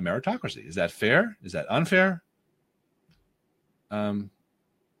not a meritocracy. Is that fair? Is that unfair?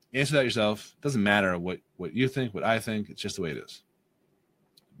 Answer that yourself. It doesn't matter what you think, what I think. It's just the way it is.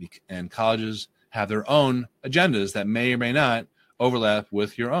 And colleges have their own agendas that may or may not overlap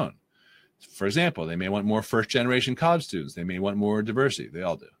with your own. For example, they may want more first-generation college students. They may want more diversity. They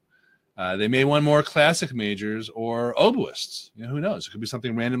all do. They may want more classic majors or oboists. Who knows? It could be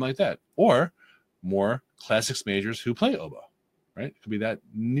something random like that. Or more classics majors who play oboe, right? It could be that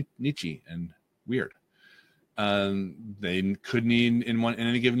niche and weird. They could need in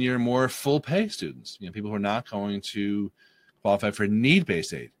any given year more full pay students, people who are not going to qualify for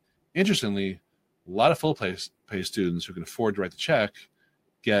need-based aid. Interestingly, a lot of full pay students who can afford to write the check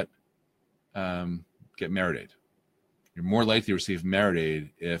get get merit aid. You're more likely to receive merit aid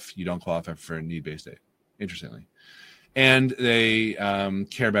if you don't qualify for a need-based aid, interestingly. And they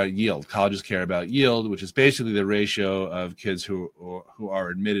care about yield. Colleges care about yield, which is basically the ratio of kids who are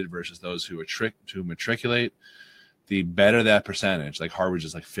admitted versus those who matriculate. The better that percentage, like Harvard's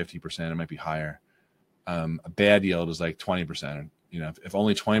is like 50%, it might be higher. A bad yield is like 20%. If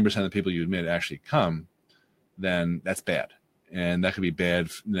only 20% of the people you admit actually come, then that's bad. And that could be bad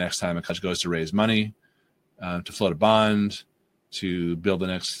the next time a college goes to raise money, to float a bond, to build the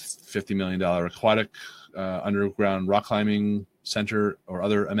next $50 million aquatic underground rock climbing center or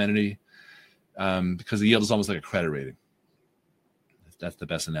other amenity, because the yield is almost like a credit rating. That's the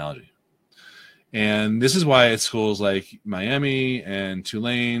best analogy. And this is why at schools like Miami and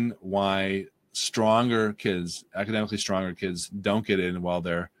Tulane, why stronger kids, academically stronger kids, don't get in while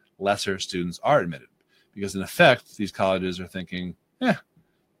their lesser students are admitted. Because in effect, these colleges are thinking,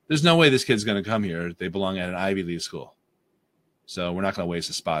 there's no way this kid's going to come here. They belong at an Ivy League school. So we're not going to waste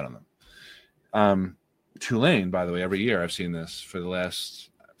a spot on them. Tulane, by the way, every year I've seen this for the last,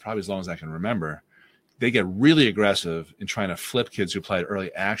 probably as long as I can remember, they get really aggressive in trying to flip kids who applied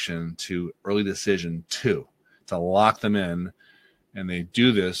early action to early decision 2 to lock them in. And they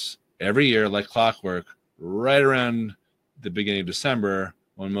do this every year like clockwork right around the beginning of December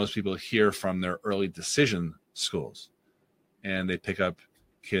when most people hear from their early decision schools. And they pick up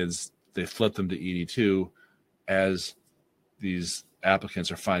kids, they flip them to ED2 as these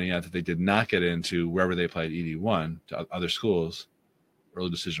applicants are finding out that they did not get into wherever they applied ED1 to other schools,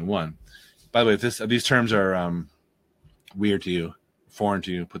 early decision 1. By the way, if these terms are weird to you, foreign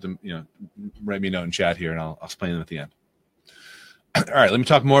to you, put them, write me a note in chat here and I'll explain them at the end. All right, let me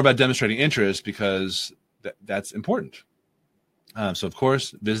talk more about demonstrating interest because that's important. So of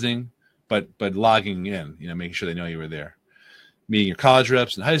course, visiting, but logging in, making sure they know you were there. Meeting your college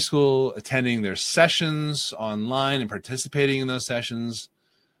reps in high school, attending their sessions online and participating in those sessions,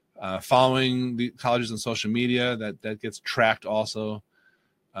 following the colleges on social media, that gets tracked also.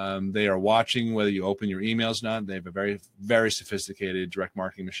 They are watching whether you open your emails or not. They have a very, very sophisticated direct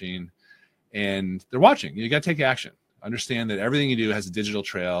marketing machine, and they're watching. You got to take action. Understand that everything you do has a digital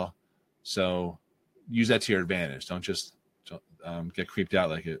trail, so use that to your advantage. Don't just get creeped out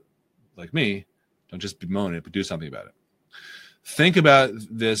like me. Don't just bemoan it, but do something about it. Think about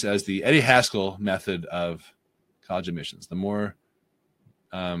this as the Eddie Haskell method of college admissions. The more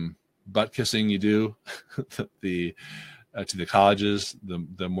butt kissing you do to the colleges,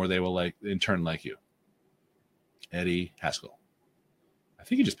 the more they will in turn like you. Eddie Haskell. I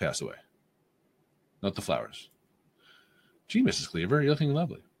think he just passed away. Note the flowers. Gee, Mrs. Cleaver, you're looking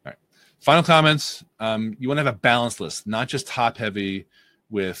lovely. All right. Final comments. You want to have a balanced list, not just top heavy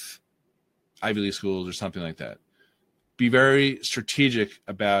with Ivy League schools or something like that. Be very strategic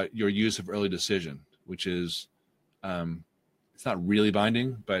about your use of early decision, which is it's not really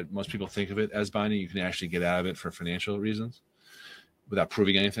binding, but most people think of it as binding. You can actually get out of it for financial reasons without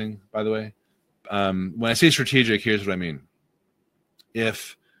proving anything, by the way. When I say strategic, here's what I mean.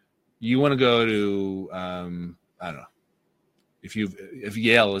 If you want to go to, I don't know, if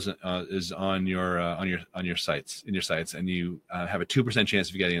Yale is on your sites, and you have a 2% chance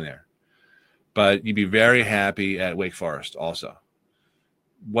of getting in there, but you'd be very happy at Wake Forest also.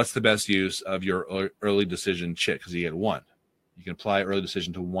 What's the best use of your early decision chit? Because you get 1. You can apply early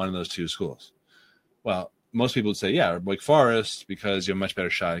decision to one of those 2 schools. Well, most people would say, Wake Forest, because you have a much better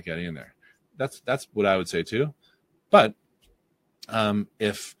shot at getting in there. That's what I would say too. But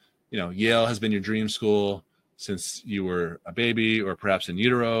if Yale has been your dream school since you were a baby or perhaps in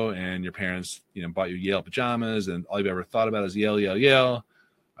utero, and your parents bought you Yale pajamas, and all you've ever thought about is Yale, Yale, Yale.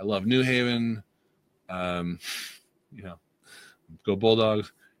 I love New Haven. Go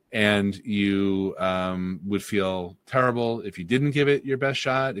Bulldogs. And you would feel terrible if you didn't give it your best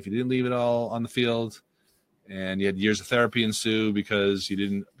shot, if you didn't leave it all on the field, and you had years of therapy ensue because you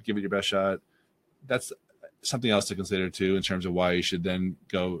didn't give it your best shot. That's something else to consider too in terms of why you should then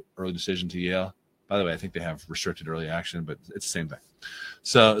go early decision to Yale. By the way, I think they have restricted early action, but it's the same thing.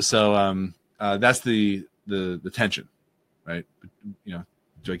 So that's the tension, right?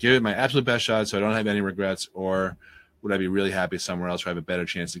 Do I give it my absolute best shot so I don't have any regrets, or would I be really happy somewhere else where I have a better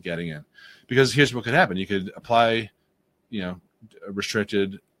chance of getting in? Because here's what could happen. You could apply,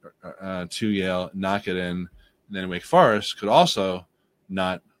 restricted to Yale, not get in, and then Wake Forest could also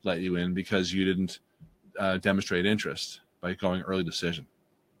not let you in because you didn't demonstrate interest by going early decision.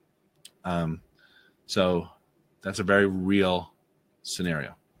 So that's a very real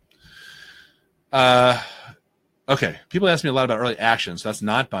scenario. Okay, people ask me a lot about early action, so that's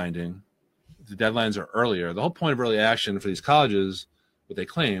not binding. The deadlines are earlier. The whole point of early action for these colleges, what they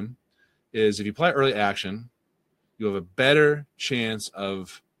claim, is if you apply early action, you have a better chance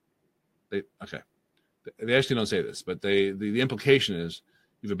of they actually don't say this, but the implication is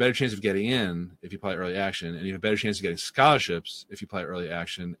you have a better chance of getting in if you apply early action, and you have a better chance of getting scholarships if you apply early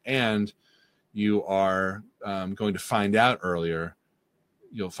action, and you are going to find out earlier.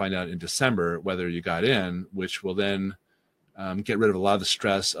 You'll find out in December whether you got in, which will then get rid of a lot of the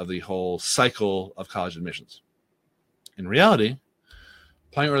stress of the whole cycle of college admissions. In reality,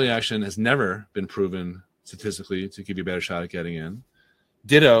 applying early action has never been proven statistically to give you a better shot at getting in.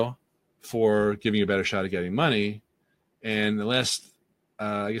 Ditto for giving you a better shot at getting money. And the last,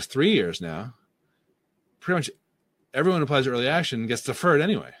 3 years now, pretty much everyone who applies early action gets deferred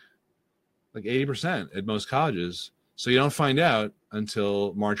anyway, like 80% at most colleges. So you don't find out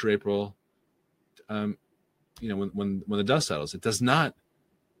until March or April, when the dust settles. It does not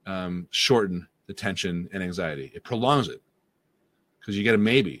shorten the tension and anxiety. It prolongs it because you get a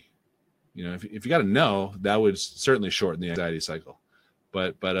maybe. If you got a no, that would certainly shorten the anxiety cycle.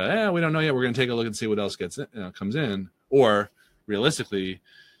 But we don't know yet. We're going to take a look and see what else comes in. Or realistically,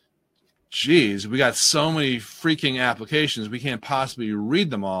 geez, we got so many freaking applications. We can't possibly read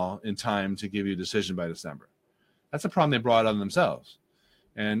them all in time to give you a decision by December. That's a problem they brought on themselves.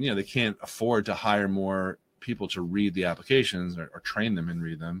 And, they can't afford to hire more people to read the applications or train them and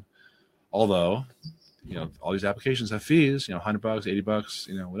read them. Although, all these applications have fees, $100,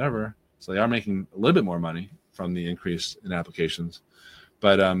 $80, whatever. So they are making a little bit more money from the increase in applications.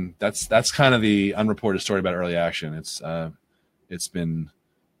 But that's kind of the unreported story about early action. It's been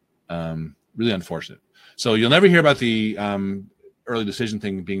really unfortunate. So you'll never hear about the early decision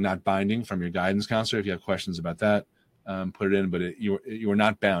thing being not binding from your guidance counselor. If you have questions about that, put it in. But you are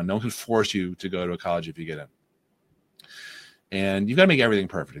not bound. No one can force you to go to a college if you get in. And you've got to make everything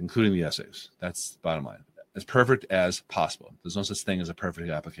perfect, including the essays. That's the bottom line. As perfect as possible. There's no such thing as a perfect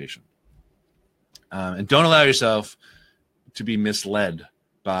application. And don't allow yourself to be misled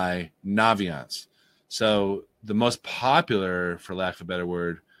by Naviance. So the most popular, for lack of a better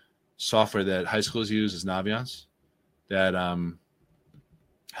word, software that high schools use is Naviance. That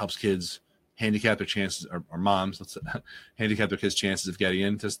helps kids handicap their chances, or moms, let's handicap their kids' chances of getting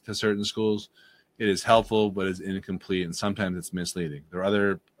into certain schools. It is helpful, but it's incomplete, and sometimes it's misleading. There are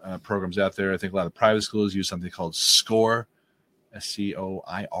other programs out there. I think a lot of private schools use something called SCOIR,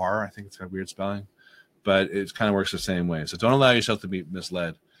 SCOIR. I think it's got weird spelling, but it kind of works the same way. So don't allow yourself to be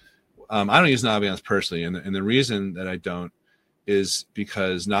misled. I don't use Naviance personally, and the reason that I don't is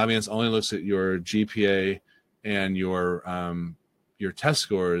because Naviance only looks at your GPA and your test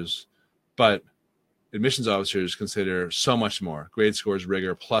scores, but admissions officers consider so much more: grade scores,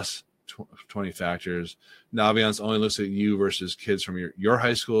 rigor, plus 20 factors. Naviance only looks at you versus kids from your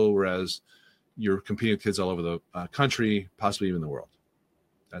high school, whereas you're competing with kids all over the country, possibly even the world.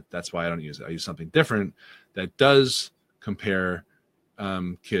 That's why I don't use it. I use something different that does compare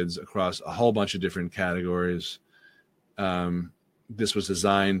kids across a whole bunch of different categories. This was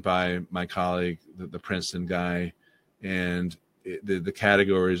designed by my colleague, the Princeton guy, and the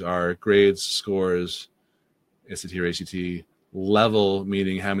categories are grades, scores, SAT or ACT, level,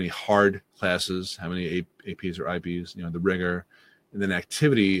 meaning how many hard classes, how many APs or IBs, the rigor, and then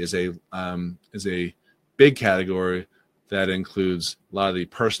activity is a big category that includes a lot of the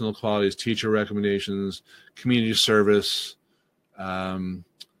personal qualities, teacher recommendations, community service,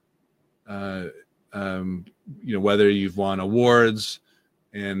 whether you've won awards,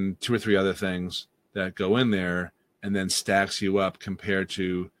 and 2 or 3 other things that go in there, and then stacks you up compared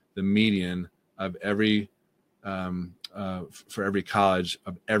to the median of every for every college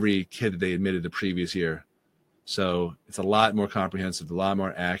of every kid that they admitted the previous year. So it's a lot more comprehensive, a lot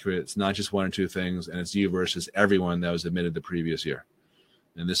more accurate. It's not just 1 or 2 things, and it's you versus everyone that was admitted the previous year.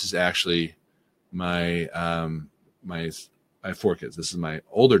 And this is actually I have 4 kids. This is my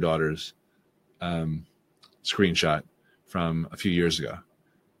older daughter's screenshot from a few years ago.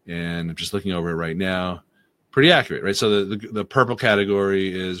 And I'm just looking over it right now. Pretty accurate, right? So the purple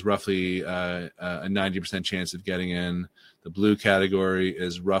category is roughly a 90% chance of getting in. The blue category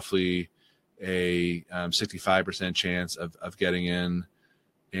is roughly a 65% chance of getting in.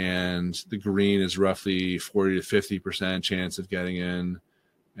 And the green is roughly 40 to 50% chance of getting in.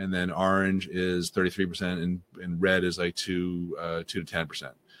 And then orange is 33%, and red is like 2 to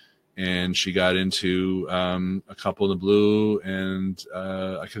 10%. And she got into a couple in the blue and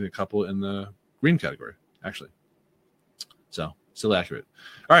I think a couple in the green category, actually. So still accurate.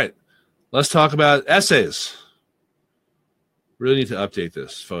 All right, let's talk about essays. Really need to update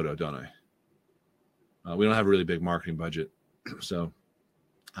this photo, don't I? We don't have a really big marketing budget, so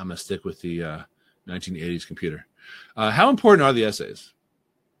I'm going to stick with the 1980s computer. How important are the essays?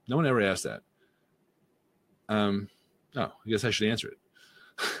 No one ever asked that. I guess I should answer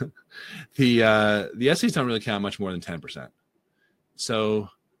it. The essays don't really count much more than 10%. So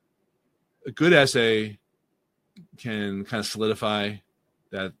a good essay can kind of solidify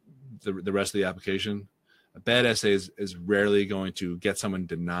that the rest of the application. A bad essay is rarely going to get someone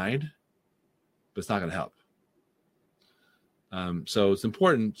denied, but it's not going to help. So it's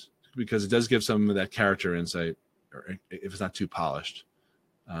important because it does give some of that character insight, or if it's not too polished,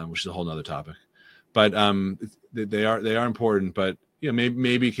 which is a whole nother topic. But they are important, but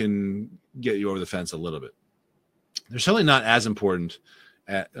maybe can get you over the fence a little bit. They're certainly not as important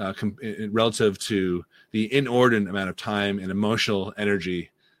relative to the inordinate amount of time and emotional energy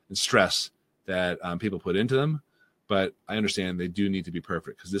and stress that people put into them. But I understand they do need to be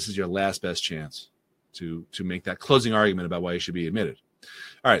perfect because this is your last best chance to make that closing argument about why you should be admitted.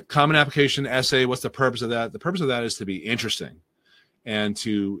 All right, common application essay. What's the purpose of that? The purpose of that is to be interesting and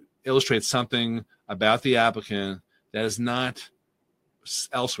to illustrate something about the applicant that is not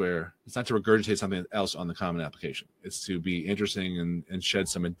elsewhere. It's not to regurgitate something else on the common application. It's to be interesting and shed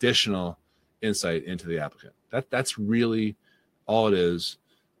some additional insight into the applicant. That's really all it is.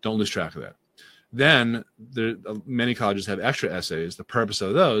 Don't lose track of that. Then many colleges have extra essays. The purpose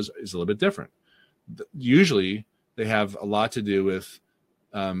of those is a little bit different. Usually they have a lot to do with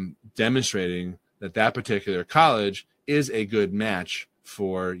demonstrating that particular college is a good match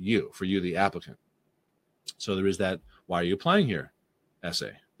for you, the applicant. So there is that "why are you applying here"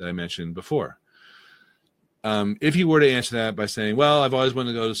 essay that I mentioned before. If you were to answer that by saying, well, I've always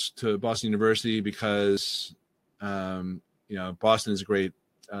wanted to go to Boston University because Boston is a great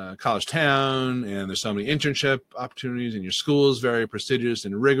college town and there's so many internship opportunities and your school is very prestigious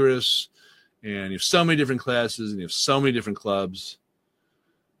and rigorous and you have so many different classes and you have so many different clubs.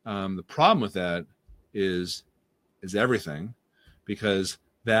 The problem with that is everything, because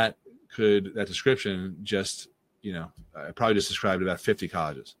that description just, I probably just described about 50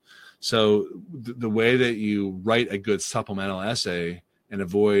 colleges. So the way that you write a good supplemental essay and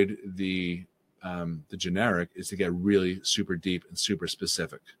avoid the generic is to get really super deep and super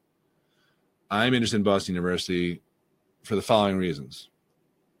specific. I'm interested in Boston University for the following reasons.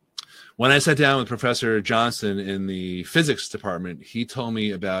 When I sat down with Professor Johnson in the physics department, he told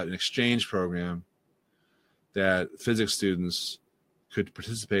me about an exchange program that physics students could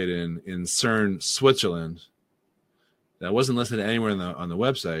participate in CERN, Switzerland. That wasn't listed anywhere on the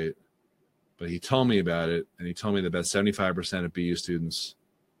website, but he told me about it, and he told me that about 75% of BU students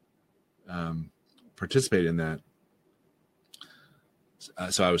participate in that.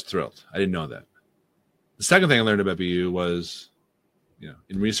 So I was thrilled. I didn't know that. The second thing I learned about BU was,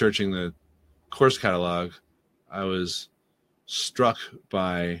 in researching the course catalog, I was struck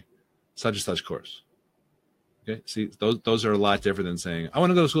by such and such course. Okay, see, those are a lot different than saying, I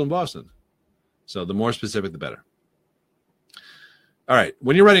want to go to school in Boston. So the more specific, the better. All right,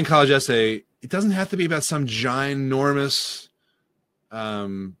 when you're writing a college essay, it doesn't have to be about some ginormous,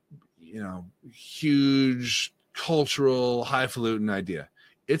 huge cultural highfalutin idea.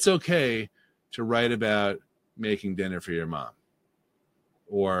 It's okay to write about making dinner for your mom,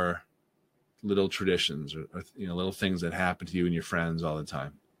 or little traditions, or little things that happen to you and your friends all the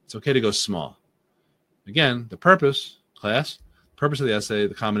time. It's okay to go small. Again, the purpose of the essay,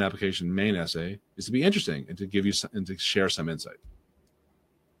 the common application main essay, is to be interesting and to give you and to share some insight.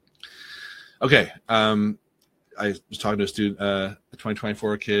 Okay, I was talking to a student, a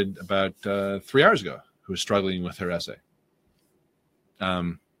 2024 kid, about 3 hours ago, who was struggling with her essay.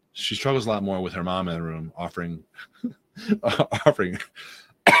 She struggles a lot more with her mom in the room, offering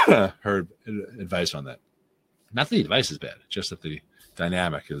her advice on that. Not that the advice is bad, just that the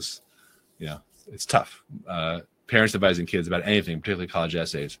dynamic is, it's tough. Parents advising kids about anything, particularly college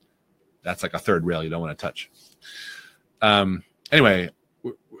essays, that's like a third rail you don't want to touch. Anyway,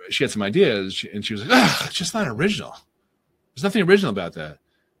 she had some ideas, and she was like, it's just not original. There's nothing original about that.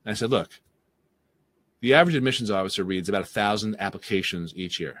 And I said, look, the average admissions officer reads about 1,000 applications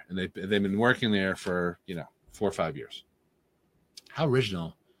each year, and they've been working there for 4 or 5 years. How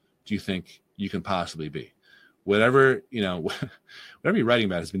original do you think you can possibly be? Whatever you're writing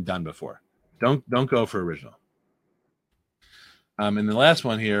about has been done before. Don't go for original. And the last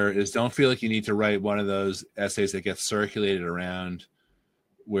one here is, don't feel like you need to write one of those essays that gets circulated around,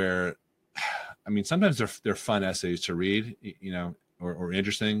 where, sometimes they're fun essays to read, or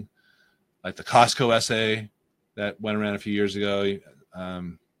interesting, like the Costco essay that went around a few years ago.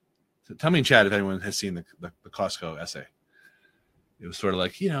 So tell me in chat if anyone has seen the Costco essay. It was sort of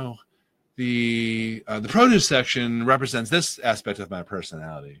like, the produce section represents this aspect of my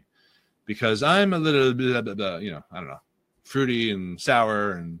personality because I'm a little bit, I don't know. fruity and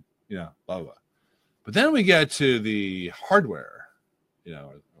sour and, blah, blah, blah. But then we get to the hardware,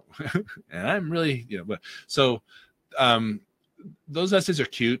 and I'm really, so those essays are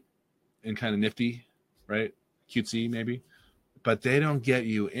cute and kind of nifty, right? Cutesy maybe, but they don't get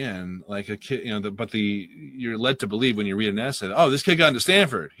you in like a kid, you're led to believe when you read an essay, oh, this kid got into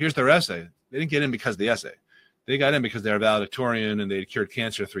Stanford. Here's their essay. They didn't get in because of the essay. They got in because they're a valedictorian and they cured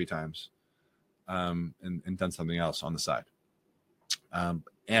cancer 3 times and done something else on the side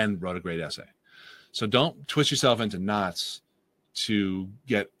and wrote a great essay. So don't twist yourself into knots to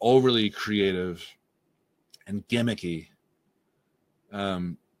get overly creative and gimmicky.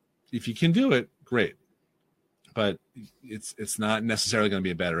 If you can do it, great. But it's not necessarily going to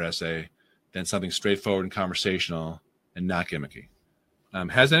be a better essay than something straightforward and conversational and not gimmicky.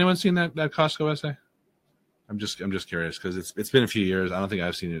 Has anyone seen that Costco essay? I'm just curious because it's been a few years. I don't think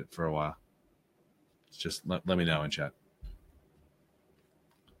I've seen it for a while. It's just let me know in chat.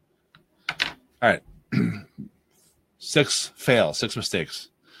 All right. 6 mistakes.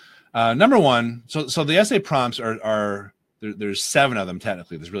 Number 1. So the essay prompts are there's 7 of them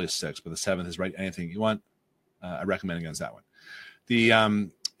technically. There's really 6, but the 7th is write anything you want. I recommend against that one.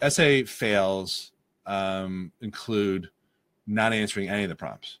 The essay fails include not answering any of the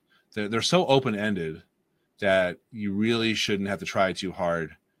prompts. They're so open-ended that you really shouldn't have to try too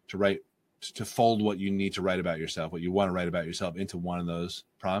hard to fold what you need to write about yourself, what you want to write about yourself into one of those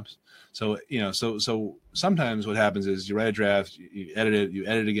prompts. So, so sometimes what happens is you write a draft, you edit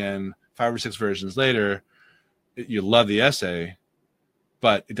it again, 5 or 6 versions later, you love the essay,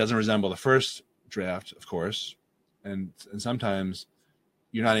 but it doesn't resemble the first draft, of course. And sometimes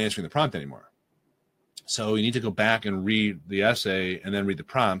you're not answering the prompt anymore. So you need to go back and read the essay and then read the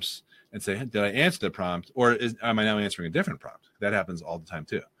prompts and say, did I answer the prompt or am I now answering a different prompt? That happens all the time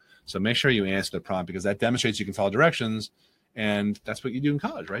too. So make sure you answer the prompt because that demonstrates you can follow directions, and that's what you do in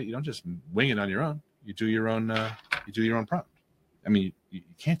college, right? You don't just wing it on your own. You do your own. You do your own prompt. I mean, you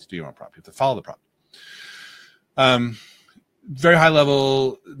can't do your own prompt. You have to follow the prompt. Very high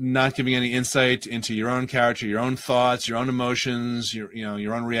level, not giving any insight into your own character, your own thoughts, your own emotions,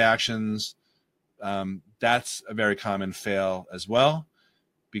 your own reactions. That's a very common fail as well,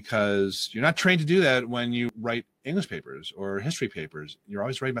 because you're not trained to do that when you write English papers or history papers. You're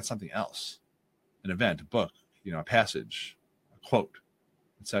always writing about something else, an event, a book, a passage, a quote,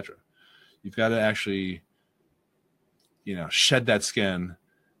 etc. You've got to actually, shed that skin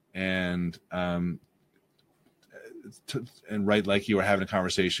and write like you were having a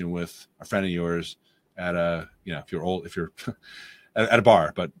conversation with a friend of yours at if you're at a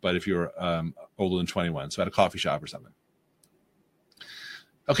bar, but if you're older than 21, so at a coffee shop or something.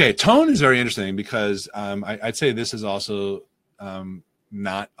 Okay, tone is very interesting because I'd say this is also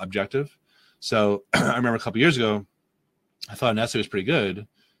not objective. So I remember a couple years ago, I thought an essay was pretty good,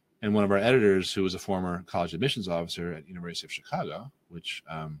 and one of our editors, who was a former college admissions officer at University of Chicago, which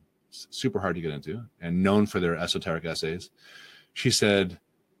is super hard to get into and known for their esoteric essays, she said,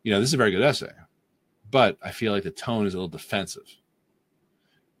 this is a very good essay, but I feel like the tone is a little defensive.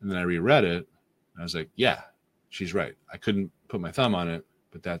 And then I reread it, and I was like, yeah, she's right. I couldn't put my thumb on it,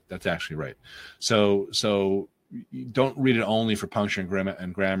 but that's actually right. So you don't read it only for puncture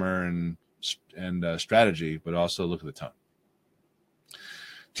and grammar and strategy, but also look at the tone.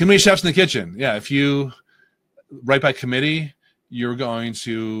 Too many chefs in the kitchen. Yeah, if you write by committee, you're going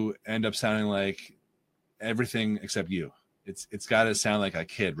to end up sounding like everything except you. It's got to sound like a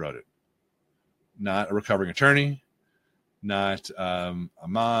kid wrote it, not a recovering attorney, not a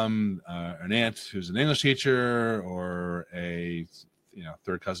mom, an aunt who's an English teacher, or a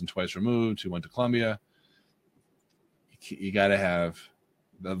third cousin twice removed who went to Columbia. You got to have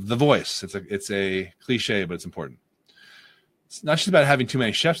the voice. It's a cliche, but it's important. It's not just about having too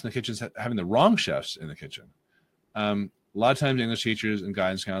many chefs in the kitchen, it's having the wrong chefs in the kitchen. A lot of times English teachers and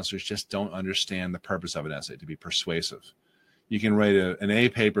guidance counselors just don't understand the purpose of an essay to be persuasive. You can write an A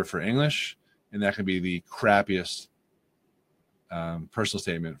paper for English, and that can be the crappiest personal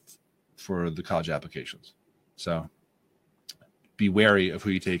statement for the college applications. So be wary of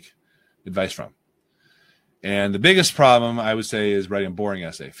who you take advice from. And the biggest problem, I would say, is writing a boring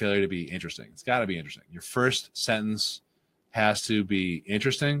essay, failure to be interesting. It's got to be interesting. Your first sentence has to be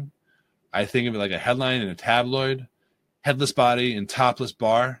interesting. I think of it like a headline in a tabloid. Headless body and topless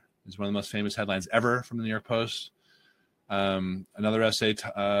bar is one of the most famous headlines ever from the New York Post. Another essay,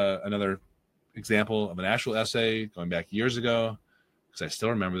 another example of an actual essay going back years ago, because I still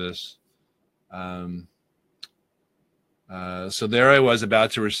remember this. So there I was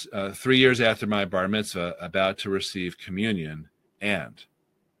about to, 3 years after my bar mitzvah, about to receive communion, and,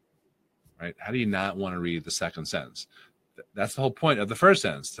 right? How do you not want to read the second sentence? That's the whole point of the first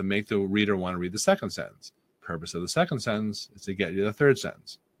sentence, to make the reader want to read the second sentence. Purpose of the second sentence is to get you the third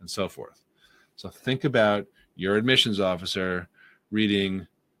sentence, and so forth. So think about your admissions officer reading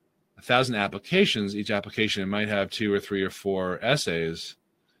 1,000 applications. Each application might have 2 or 3 or 4 essays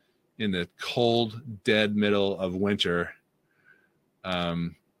in the cold, dead middle of winter,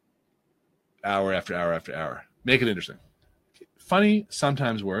 hour after hour after hour. Make it interesting. Funny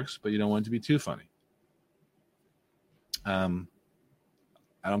sometimes works, but you don't want it to be too funny. I don't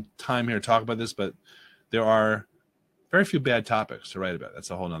have time here to talk about this, but there are very few bad topics to write about. That's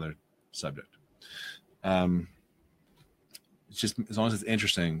a whole nother subject. It's just, as long as it's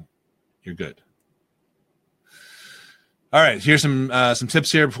interesting, you're good. All right, here's some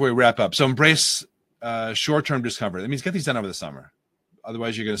tips here before we wrap up. So embrace short-term discomfort. That means get these done over the summer.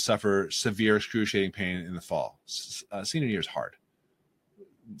 Otherwise, you're going to suffer severe excruciating pain in the fall. Senior year is hard.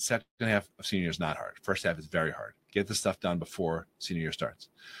 Second half of senior year is not hard. First half is very hard. Get the stuff done before senior year starts.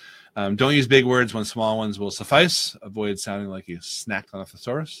 Don't use big words when small ones will suffice. Avoid sounding like you snacked on a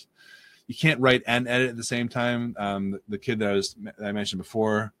thesaurus. You can't write and edit at the same time. The kid that I mentioned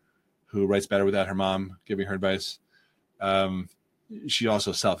before, who writes better without her mom giving her advice, she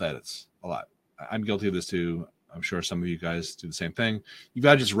also self-edits a lot. I'm guilty of this too. I'm sure some of you guys do the same thing. You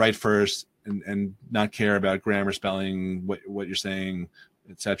got to just write first and not care about grammar, spelling, what you're saying,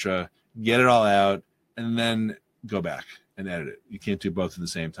 etc. Get it all out and then go back and edit it. You can't do both at the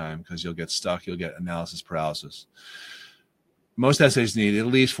same time because you'll get stuck. You'll get analysis paralysis. Most essays need at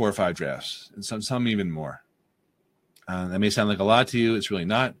least 4 or 5 drafts, and some even more. That may sound like a lot to you. It's really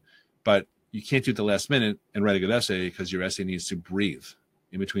not. But you can't do it at the last minute and write a good essay because your essay needs to breathe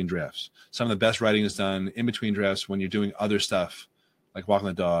in between drafts. Some of the best writing is done in between drafts when you're doing other stuff, like walking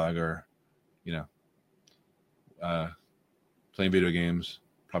the dog or, playing video games.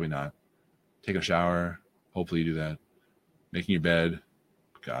 Probably not. Taking a shower. Hopefully you do that. Making your bed.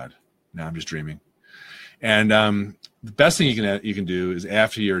 God, now I'm just dreaming. And the best thing you can do is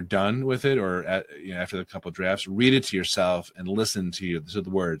after you're done with it, or after the couple of drafts, read it to yourself and listen to the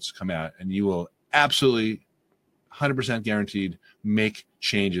words come out, and you will absolutely 100% guaranteed make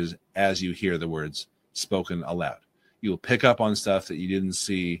changes as you hear the words spoken aloud. You will pick up on stuff that you didn't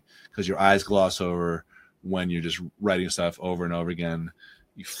see because your eyes gloss over when you're just writing stuff over and over again.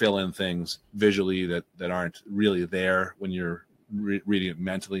 You fill in things visually that aren't really there when you're reading it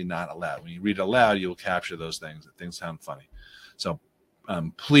mentally, not aloud. When you read it aloud, you'll capture those things. Things sound funny. So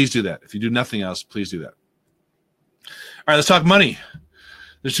please do that. If you do nothing else, please do that. All right, let's talk money.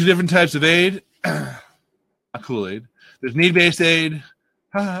 There's 2 different types of aid. Kool-Aid. There's need-based aid.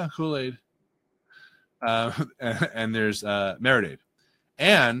 Kool-Aid. And there's merit aid.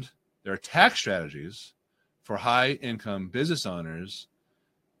 And there are tax strategies for high-income business owners.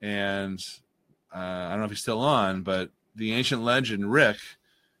 And I don't know if he's still on, but the ancient legend Rick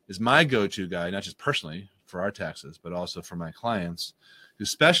is my go-to guy, not just personally for our taxes, but also for my clients, who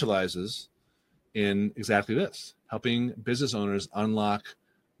specializes in exactly this, helping business owners unlock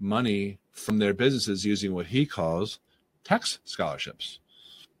money from their businesses using what he calls tax scholarships.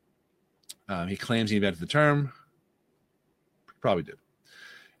 He claims he invented the term. Probably did.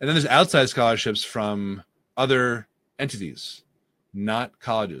 And then there's outside scholarships from other entities, not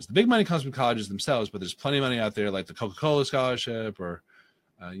colleges. The big money comes from colleges themselves, but there's plenty of money out there like the Coca-Cola scholarship or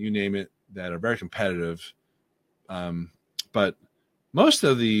you name it, that are very competitive. But most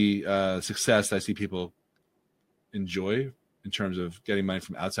of the success I see people enjoy in terms of getting money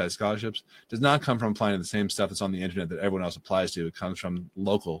from outside scholarships does not come from applying to the same stuff that's on the internet that everyone else applies to. It comes from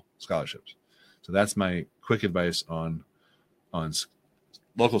local scholarships. So that's my quick advice on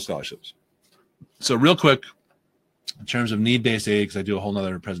local scholarships. So real quick, in terms of need-based aid, because I do a whole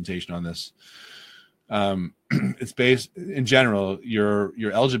nother presentation on this, it's based, in general, your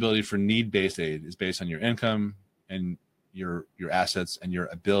eligibility for need-based aid is based on your income and your assets and your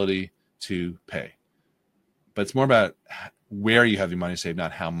ability to pay. But it's more about where you have your money saved,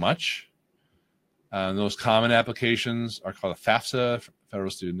 not how much. Those common applications are called a FAFSA, Federal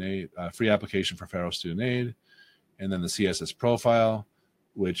Student Aid, free application for federal student aid, and then the CSS profile,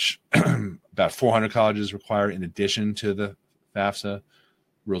 which about 400 colleges require in addition to the FAFSA.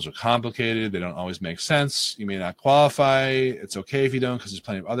 Rules are complicated. They don't always make sense. You may not qualify. It's okay if you don't because there's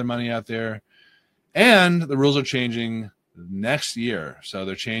plenty of other money out there. And the rules are changing next year. So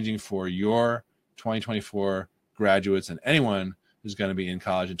they're changing for your 2024 graduates and anyone who's going to be in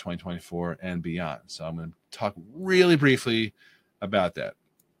college in 2024 and beyond. So I'm going to talk really briefly about that.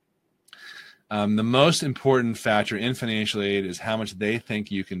 The most important factor in financial aid is how much they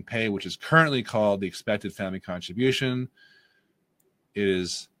think you can pay, which is currently called the expected family contribution. It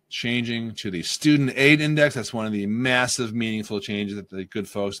is changing to the student aid index. That's one of the massive, meaningful changes that the good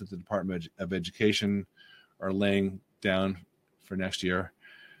folks at the Department of Education are laying down for next year.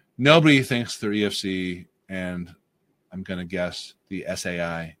 Nobody thinks their EFC and I'm going to guess the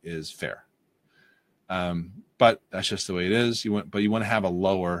SAI is fair. But that's just the way it is. You want to have a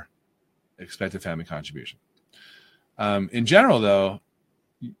lower expected family contribution. In general, though,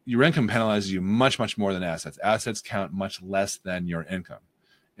 your income penalizes you much, much more than assets. Assets count much less than your income.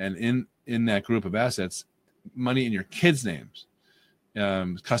 And in that group of assets, money in your kids' names,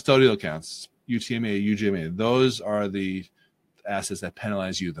 custodial accounts, UTMA, UGMA, those are the assets that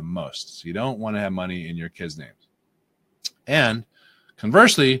penalize you the most. So you don't want to have money in your kids' names. And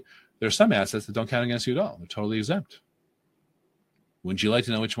conversely, there's some assets that don't count against you at all. They're totally exempt. Wouldn't you like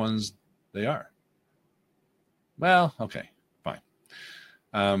to know which ones they are? Well, okay, fine.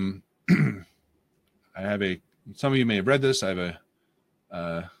 Some of you may have read this. I have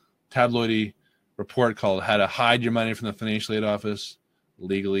a tabloidy report called How to Hide Your Money from the Financial Aid Office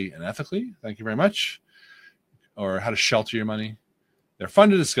Legally and Ethically. Thank you very much. Or How to Shelter Your Money. They're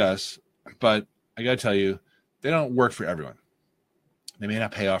fun to discuss, but I got to tell you, they don't work for everyone. They may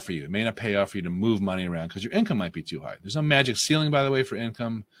not pay off for you. It may not pay off for you to move money around because your income might be too high. There's no magic ceiling, by the way, for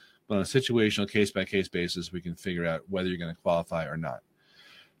income, but on a situational case-by-case basis, we can figure out whether you're going to qualify or not.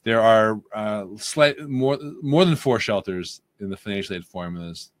 There are more than 4 shelters in the financial aid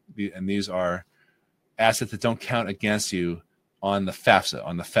formulas, and these are assets that don't count against you on the FAFSA,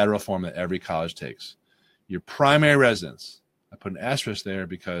 on the federal form that every college takes. Your primary residence, I put an asterisk there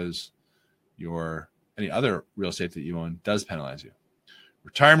because any other real estate that you own does penalize you.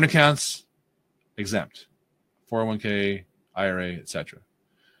 Retirement accounts, exempt. 401k, IRA, etc.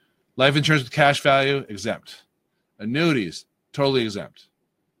 Life insurance with cash value, exempt. Annuities, totally exempt.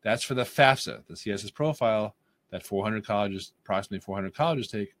 That's for the FAFSA. The CSS profile that approximately 400 colleges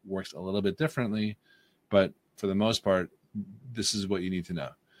take works a little bit differently, but for the most part, this is what you need to know.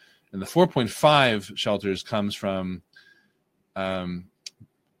 And the 4.5 shelters comes from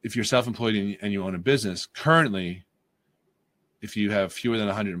if you're self-employed and you own a business. Currently, if you have fewer than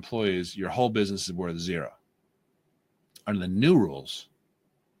 100 employees, your whole business is worth 0. Under the new rules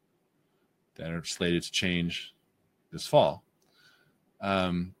that are slated to change this fall,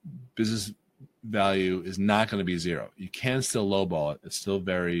 business value is not going to be 0. You can still lowball it. It's still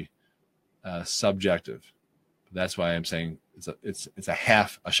very subjective. That's why I'm saying it's a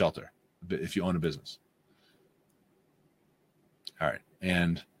half a shelter if you own a business. All right.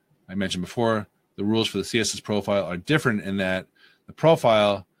 And I mentioned before, the rules for the CSS profile are different in that the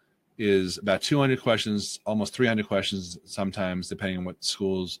profile is about 200 questions, almost 300 questions sometimes, depending on what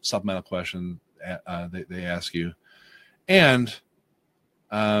school's supplemental question they ask you. And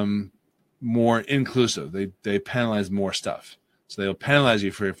more inclusive. They penalize more stuff. So they'll penalize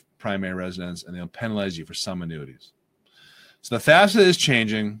you for primary residence, and they'll penalize you for some annuities. So the FAFSA is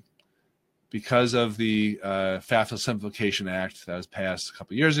changing because of the FAFSA Simplification Act that was passed a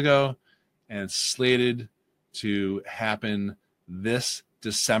couple years ago, and it's slated to happen this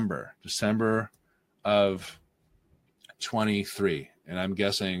December of 23. And I'm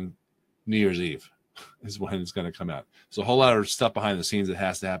guessing New Year's Eve is when it's going to come out. So a whole lot of stuff behind the scenes that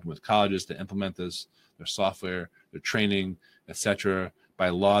has to happen with colleges to implement this, their software, their training, etc. By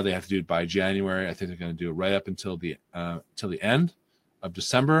law, they have to do it by January. I think they're going to do it right up until the end of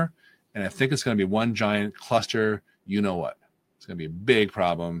December. And I think it's going to be one giant cluster. You know what? It's going to be a big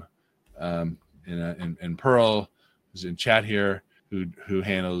problem. In Pearl, who's in chat here, who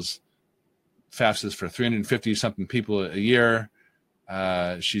handles FAFSAs for 350 something people a year.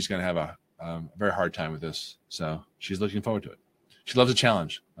 She's going to have a very hard time with this. So she's looking forward to it. She loves a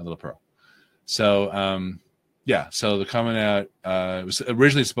challenge, my little Pearl. So, so they're coming out. It was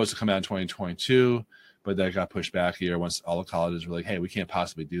originally supposed to come out in 2022, but that got pushed back here once all the colleges were like, hey, we can't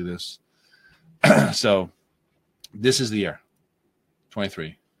possibly do this. So this is the year,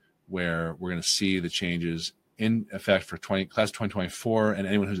 23, where we're going to see the changes in effect for class 2024 and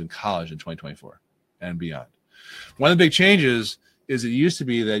anyone who's in college in 2024 and beyond. One of the big changes is it used to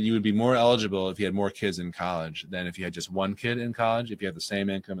be that you would be more eligible if you had more kids in college than if you had just one kid in college, if you had the same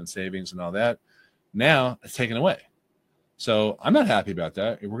income and savings and all that. Now it's taken away. So I'm not happy about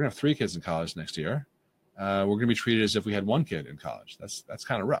that. We're going to have 3 kids in college next year. We're going to be treated as if we had 1 kid in college. That's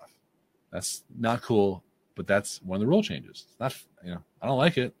kind of rough. That's not cool, but that's one of the rule changes. It's not, I don't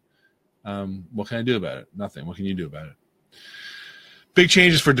like it. What can I do about it? Nothing. What can you do about it? Big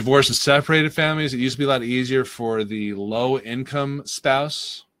changes for divorced and separated families. It used to be a lot easier for the low-income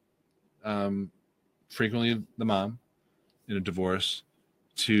spouse, frequently the mom in a divorce,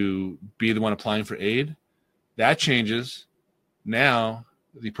 to be the one applying for aid. That changes. Now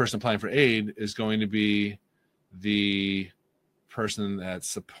the person applying for aid is going to be the person that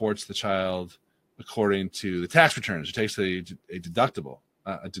supports the child according to the tax returns. It takes a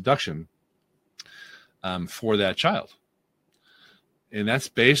deduction for that child. And that's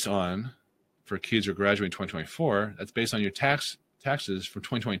based on, for kids who are graduating in 2024, that's based on your taxes from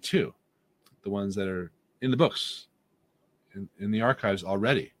 2022, the ones that are in the books, in the archives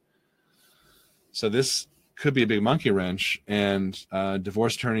already. So this could be a big monkey wrench, and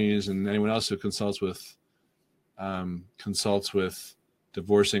divorce attorneys and anyone else who consults with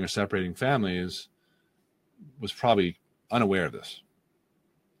divorcing or separating families was probably unaware of this.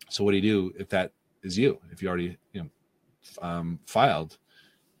 So what do you do if that is you? If you already filed,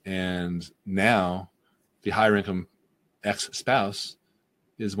 and now the higher income ex-spouse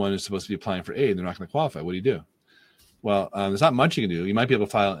is one who's supposed to be applying for aid, they're not going to qualify. What do you do? Well, there's not much you can do. You might be able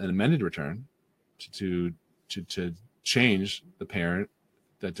to file an amended return to change the parent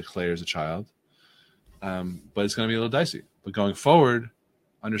that declares a child, but it's going to be a little dicey. But going forward,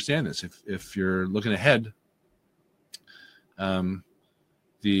 understand this. If you're looking ahead, what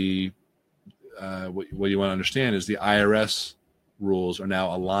you want to understand is the IRS rules are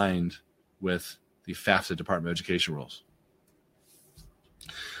now aligned with the FAFSA Department of Education rules.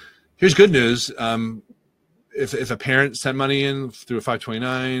 Here's good news. If a parent sent money in through a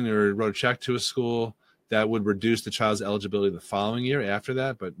 529 or wrote a check to a school, that would reduce the child's eligibility the following year after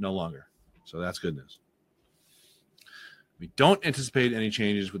that, but no longer. So that's good news. We don't anticipate any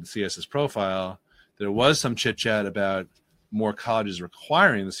changes with the CSS profile. There was some chit chat about more colleges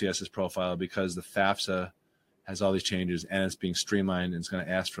requiring the CSS profile because the FAFSA has all these changes and it's being streamlined and it's going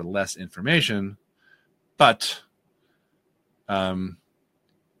to ask for less information. But taking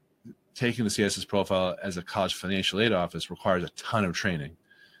the CSS profile as a college financial aid office requires a ton of training,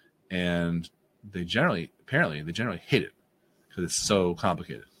 and they generally hate it because it's so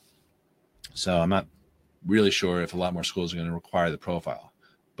complicated. So I'm not really sure if a lot more schools are going to require the profile,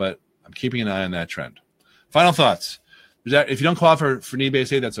 but I'm keeping an eye on that trend. Final thoughts. If you don't qualify for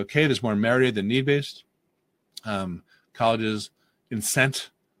need-based aid, that's okay. There's more merit aid than need-based. Colleges incent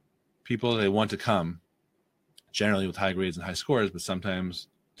people they want to come, generally with high grades and high scores, but sometimes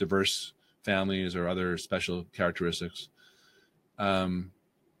diverse families or other special characteristics.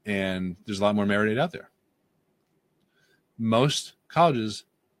 And there's a lot more merit aid out there. Most colleges,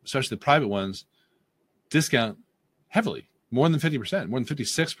 especially the private ones, discount heavily, more than 50%, more than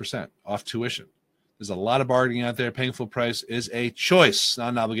 56% off tuition. There's a lot of bargaining out there. Paying full price is a choice, not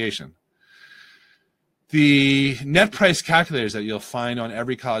an obligation. The net price calculators that you'll find on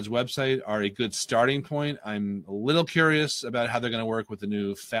every college website are a good starting point. I'm a little curious about how they're going to work with the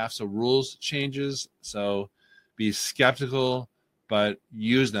new FAFSA rules changes. So be skeptical, but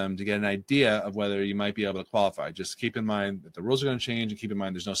use them to get an idea of whether you might be able to qualify. Just keep in mind that the rules are going to change, and keep in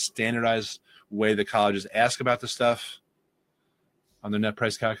mind there's no standardized way that colleges ask about this stuff on their net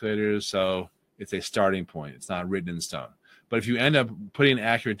price calculators. So it's a starting point. It's not written in stone. But if you end up putting in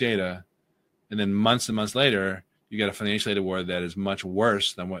accurate data, and then months and months later, you get a financial aid award that is much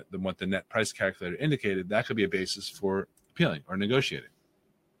worse than what the net price calculator indicated, that could be a basis for appealing or negotiating.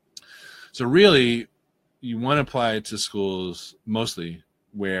 So really, you want to apply it to schools mostly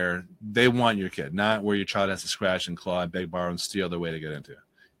where they want your kid, not where your child has to scratch and claw, beg, borrow, and steal their way to get into,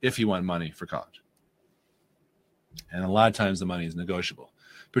 if you want money for college. And a lot of times the money is negotiable,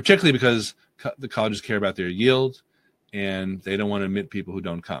 particularly because the colleges care about their yield and they don't want to admit people who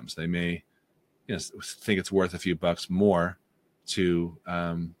don't come. So they may think it's worth a few bucks more to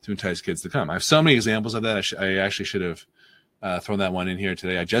entice kids to come. I have so many examples of that. I actually should have thrown that one in here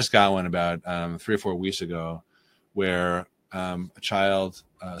today. I just got one about 3 or 4 weeks ago where a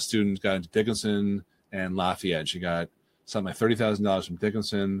student got into Dickinson and Lafayette. She got something like $30,000 from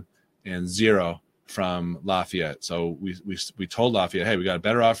Dickinson and zero from Lafayette. So we told Lafayette, hey, we got a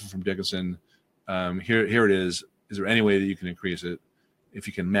better offer from Dickinson. Here it is. Is there any way that you can increase it? If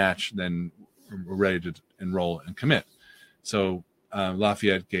you can match, then we're ready to enroll and commit. So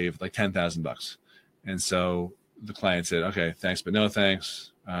Lafayette gave like $10,000, and so the client said, "Okay, thanks, but no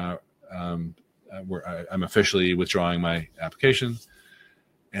thanks. I'm officially withdrawing my application."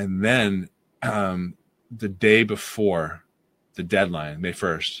 And then the day before the deadline, May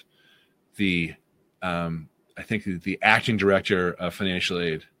 1st, I think the acting director of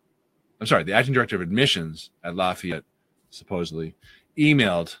the acting director of admissions at Lafayette supposedly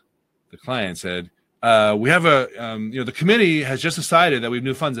emailed the client, said, we have the committee has just decided that we have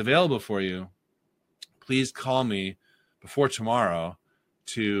new funds available for you. Please call me before tomorrow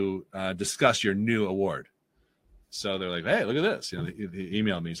to discuss your new award. So they're like, hey, look at this. He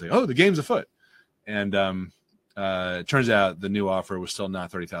emailed me. He's like, oh, the game's afoot. And It turns out the new offer was still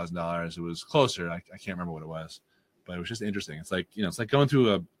not $30,000. It was closer. I can't remember what it was, but it was just interesting. It's like, it's like going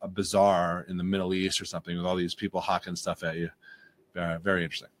through a bazaar in the Middle East or something with all these people hawking stuff at you. Very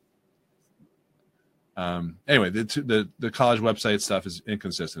interesting. Anyway, the college website stuff is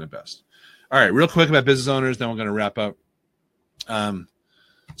inconsistent at best. All right, real quick about business owners, then we're going to wrap up.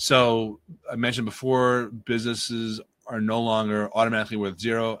 So I mentioned before, businesses are no longer automatically worth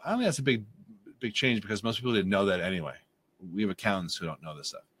zero. I don't think that's a big change because most people didn't know that anyway. We have accountants who don't know this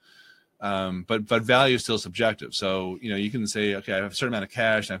stuff. But value is still subjective. So, you can say, okay, I have a certain amount of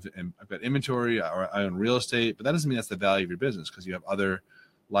cash, and I've got inventory, or I own real estate, but that doesn't mean that's the value of your business because you have other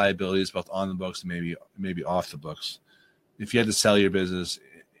liabilities both on the books and maybe off the books. If you had to sell your business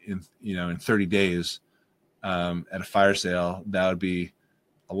in 30 days at a fire sale, that would be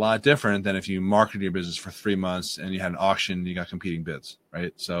a lot different than if you marketed your business for 3 months and you had an auction and you got competing bids,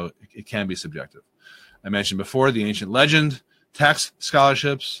 right? So it can be subjective. I mentioned before the ancient legend, tax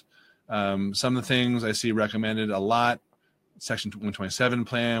scholarships. Some of the things I see recommended a lot, Section 127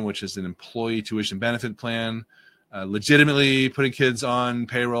 plan, which is an employee tuition benefit plan. Legitimately putting kids on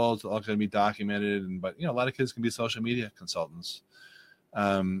payroll, it's all going to be documented. But a lot of kids can be social media consultants.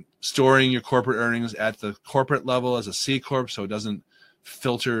 Storing your corporate earnings at the corporate level as a C Corp so it doesn't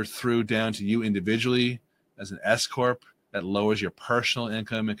filter through down to you individually as an S Corp. That lowers your personal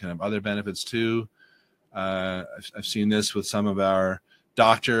income and can have other benefits too. I've seen this with some of our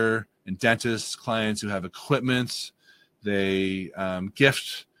doctor and dentist clients who have equipment. They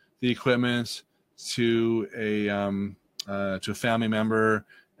gift the equipment to a family member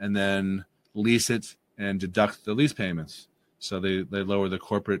and then lease it and deduct the lease payments. So they lower the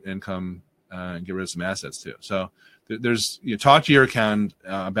corporate income and get rid of some assets too. So there's talk to your accountant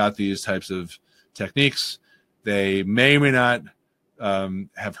about these types of techniques. They may or may not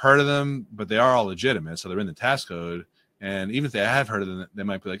have heard of them, but they are all legitimate. So they're in the tax code. And even if they have heard of them, they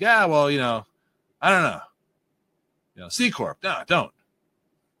might be like, yeah, well, I don't know. C Corp, no, don't.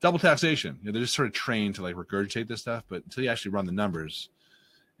 Double taxation. They're just sort of trained to like regurgitate this stuff. But until you actually run the numbers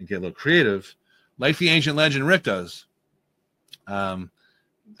and get a little creative, like the ancient legend Rick does, you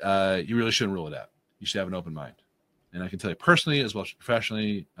really shouldn't rule it out. You should have an open mind. And I can tell you personally, as well as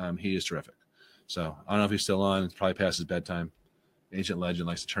professionally, he is terrific. So I don't know if he's still on. It's probably past his bedtime. Ancient legend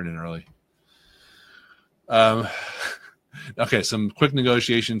likes to turn in early. Okay, some quick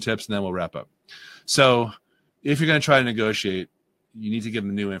negotiation tips, and then we'll wrap up. So if you're going to try to negotiate, you need to give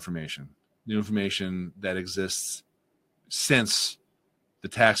them new information that exists since the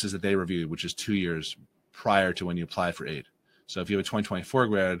taxes that they reviewed, which is 2 years prior to when you applied for aid. So if you have a 2024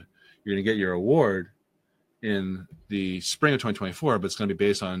 grad, you're going to get your award in the spring of 2024, but it's going to be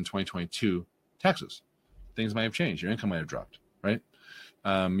based on 2022 taxes. Things might have changed. Your income might have dropped, right?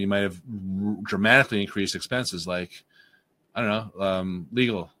 You might have dramatically increased expenses like, I don't know,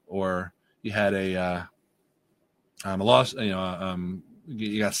 legal, or you had a loss,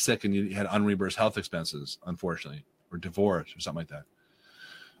 you got sick and you had unreimbursed health expenses, unfortunately, or divorce or something like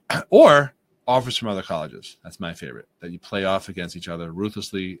that. Or offers from other colleges. That's my favorite, that you play off against each other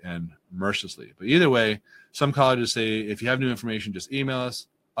ruthlessly and mercilessly. But either way, some colleges say, if you have new information, just email us.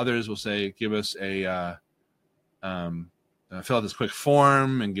 Others will say, give us fill out this quick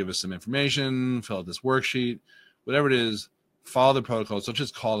form and give us some information, fill out this worksheet, whatever it is, follow the protocols. So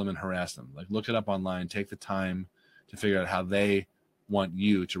just call them and harass them. Like, look it up online, take the time to figure out how they want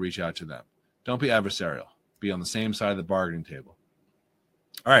you to reach out to them. Don't be adversarial. Be on the same side of the bargaining table.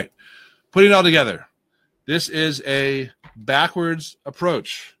 All right. Putting it all together. This is a backwards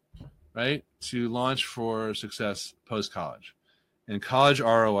approach, right, to launch for success post-college. And college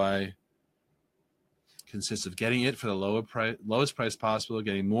ROI consists of getting it for the lowest price possible,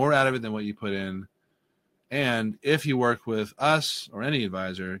 getting more out of it than what you put in. And if you work with us or any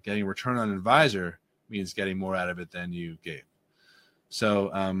advisor, getting return on advisor means getting more out of it than you gave.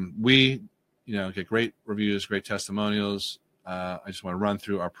 So we, get great reviews, great testimonials. I just want to run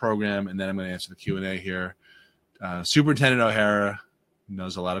through our program, and then I'm going to answer the Q&A here. Superintendent O'Hara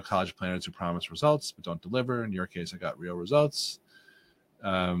knows a lot of college planners who promise results but don't deliver. In your case, I got real results.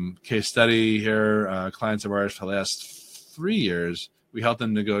 Case study here, clients of ours for the last 3 years, we helped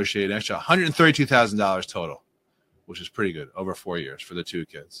them negotiate an extra $132,000 total, which is pretty good, over 4 years for the two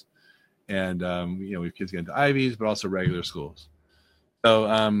kids. And, we have kids get into Ivies, but also regular schools.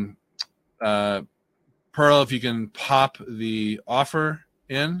 So, Pearl, if you can pop the offer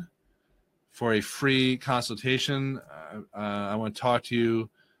in for a free consultation, I want to talk to you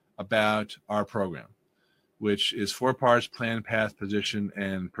about our program, which is 4 parts: plan, path, position,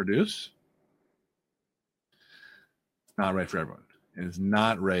 and produce. It's not right for everyone. It is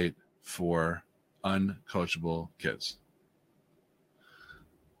not right for uncoachable kids.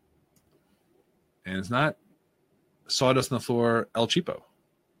 And it's not sawdust on the floor El Cheapo.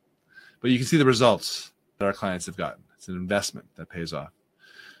 But you can see the results that our clients have gotten. It's an investment that pays off.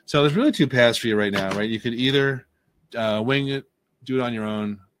 So there's really two paths for you right now, right? You could either wing it, do it on your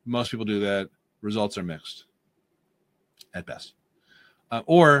own. Most people do that. Results are mixed at best.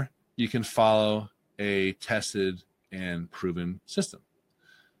 Or you can follow a tested and proven system.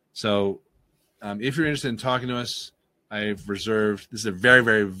 So if you're interested in talking to us, I've reserved, this is a very,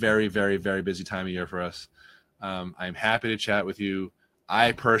 very, very, very, very busy time of year for us. I'm happy to chat with you.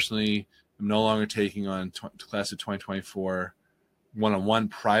 I personally am no longer taking on class of 2024 one-on-one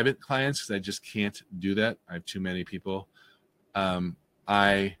private clients because I just can't do that. I have too many people.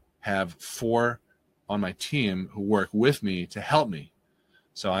 I have 4 on my team who work with me to help me.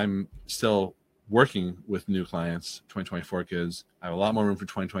 So I'm still working with new clients, 2024 kids. I have a lot more room for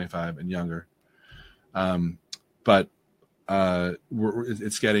 2025 and younger. But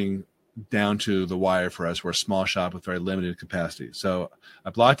it's getting down to the wire for us. We're a small shop with very limited capacity. So I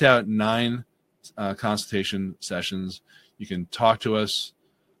blocked out 9 consultation sessions. You can talk to us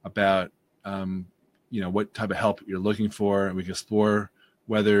about, what type of help you're looking for, and we can explore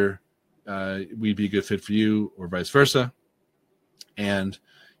whether we'd be a good fit for you or vice versa. And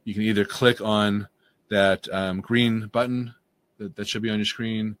you can either click on that green button that should be on your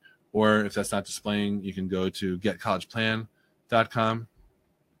screen, or if that's not displaying, you can go to getcollegeplan.com.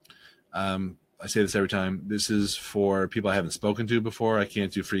 I say this every time. This is for people I haven't spoken to before. I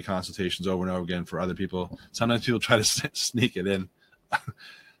can't do free consultations over and over again for other people. Sometimes people try to sneak it in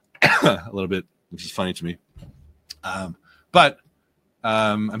a little bit, which is funny to me. But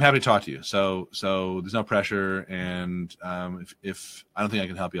I'm happy to talk to you. So there's no pressure. And if I don't think I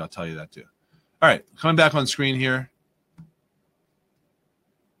can help you, I'll tell you that too. All right, coming back on screen here.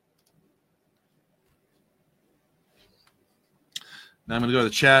 Now I'm going to go to the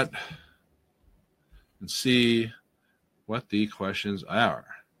chat and see what the questions are.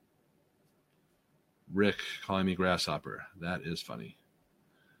 Rick calling me grasshopper. That is funny.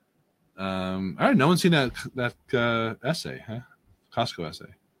 All right, no one's seen that essay, huh? Costco essay.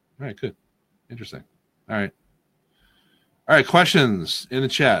 All right, good. Interesting. All right, questions in the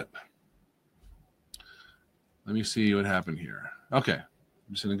chat. Let me see what happened here. Okay,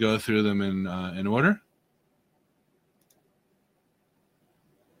 I'm just going to go through them in order.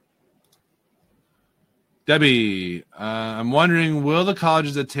 Debbie, I'm wondering, will the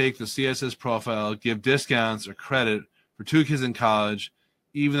colleges that take the CSS profile give discounts or credit for 2 kids in college,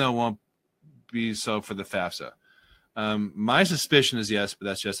 even though it won't be so for the FAFSA? My suspicion is yes, but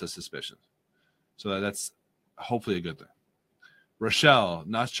that's just a suspicion. So that's hopefully a good thing. Rochelle,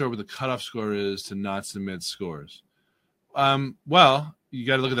 not sure what the cutoff score is to not submit scores. Well, you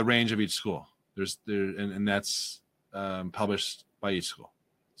got to look at the range of each school. And that's published by each school.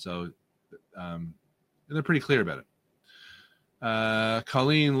 So and they're pretty clear about it.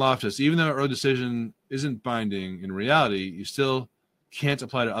 Colleen Loftus, even though early decision isn't binding, in reality, you still can't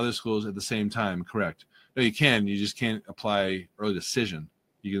apply to other schools at the same time, correct? No, you can. You just can't apply early decision.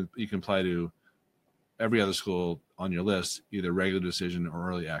 You can apply to every other school on your list, either regular decision or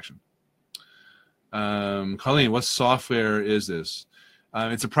early action. Colleen, what software is this?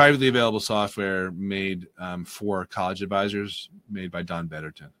 It's a privately available software made for college advisors, made by Don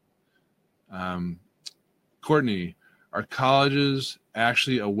Betterton. Courtney, are colleges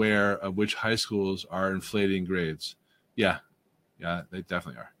actually aware of which high schools are inflating grades? Yeah, they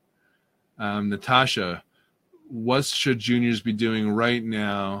definitely are. Natasha, what should juniors be doing right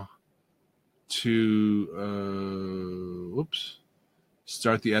now to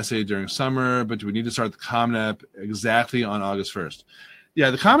start the essay during summer, but do we need to start the Common App exactly on August 1st? Yeah,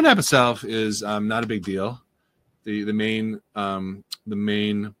 the Common App itself is not a big deal. The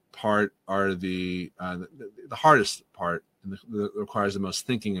main part are the hardest part, and that requires the most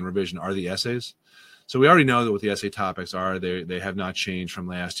thinking and revision, are the essays. So we already know that what the essay topics are. They have not changed from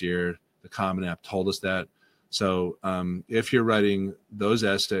last year. The Common App told us that. So if you're writing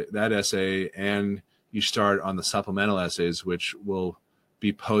that essay and you start on the supplemental essays, which will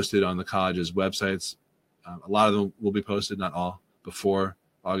be posted on the college's websites, a lot of them will be posted, not all, before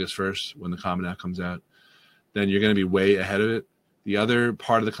August 1st when the Common App comes out, then you're going to be way ahead of it. The other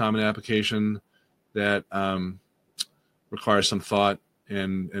part of the Common Application that requires some thought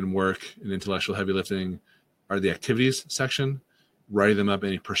and work and intellectual heavy lifting are the activities section, writing them up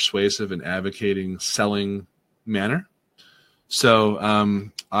in a persuasive and advocating, selling manner. So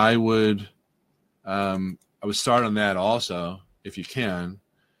I would start on that also if you can,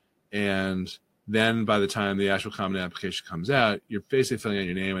 and then by the time the actual common application comes out, you're basically filling out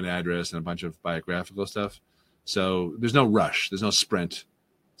your name and address and a bunch of biographical stuff. So there's no rush. There's no sprint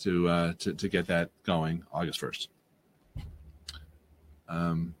to get that going August 1st.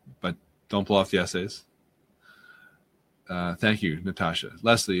 But don't blow off the essays. Thank you, Natasha.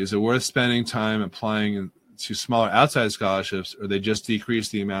 Leslie, is it worth spending time applying to smaller outside scholarships, or they just decrease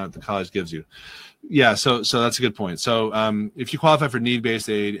the amount the college gives you? Yeah, so that's a good point. So if you qualify for need-based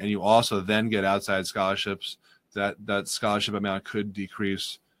aid and you also then get outside scholarships, that scholarship amount could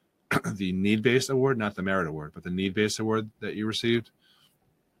decrease the need-based award, not the merit award, but the need-based award that you received.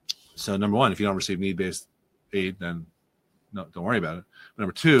 So number one, if you don't receive need-based aid, then no, don't worry about it. But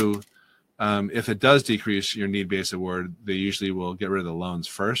number two, if it does decrease your need-based award, they usually will get rid of the loans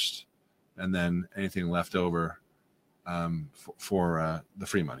first, and then anything left over for the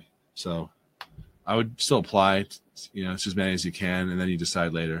free money. So I would still apply, it's as many as you can, and then you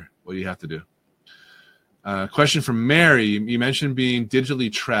decide later what you have to do. Question from Mary. You mentioned being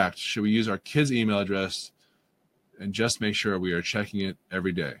digitally tracked. Should we use our kids' email address and just make sure we are checking it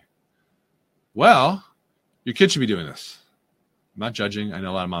every day? Well, your kid should be doing this. I'm not judging. I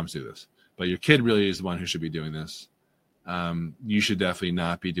know a lot of moms do this. But your kid really is the one who should be doing this. You should definitely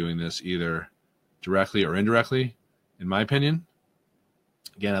not be doing this either directly or indirectly, in my opinion.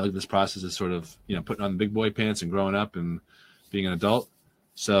 Again, I look at this process as sort of, putting on the big boy pants and growing up and being an adult.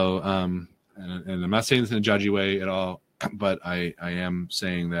 So, and I'm not saying this in a judgy way at all, but I am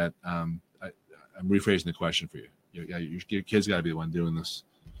saying that I'm rephrasing the question for you. Your kid's got to be the one doing this,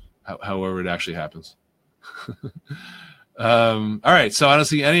 however it actually happens. All right. So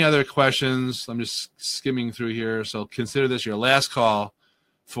honestly, any other questions? I'm just skimming through here. So consider this your last call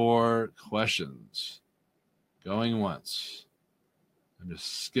for questions. Going once. I'm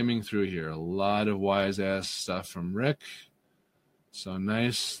just skimming through here. A lot of wise ass stuff from Rick. So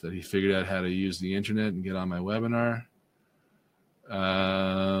nice that he figured out how to use the internet and get on my webinar.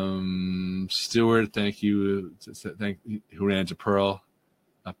 Stuart, thank you. Who ran into Pearl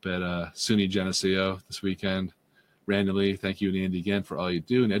up at SUNY Geneseo this weekend. Randomly, thank you and Andy again for all you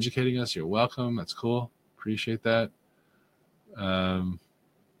do and educating us. You're welcome. That's cool. Appreciate that.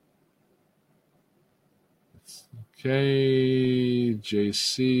 Okay,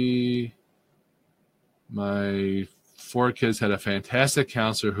 JC. My 4 kids had a fantastic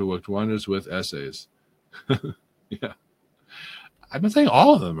counselor who worked wonders with essays. Yeah. I've been saying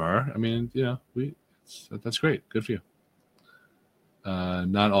all of them are. I mean, that's great. Good for you.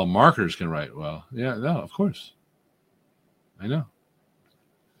 Not all marketers can write well. Yeah, no, of course. I know.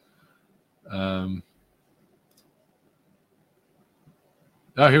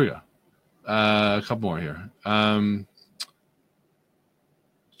 Here we go. A couple more here.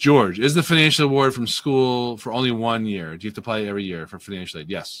 George, is the financial award from school for only 1 year? Do you have to apply every year for financial aid?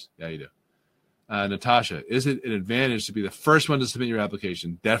 Yes. Yeah, you do. Natasha, is it an advantage to be the first one to submit your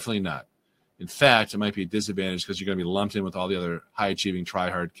application? Definitely not. In fact, it might be a disadvantage because you're going to be lumped in with all the other high-achieving,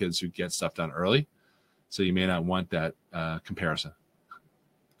 try-hard kids who get stuff done early. So you may not want that comparison.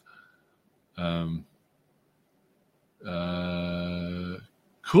 Cool.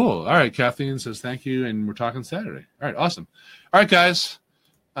 All right. Kathleen says thank you, and we're talking Saturday. All right. Awesome. All right, guys.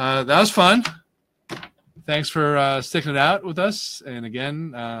 That was fun. Thanks for sticking it out with us. And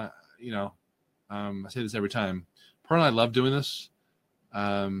again, I say this every time. Pearl and I love doing this.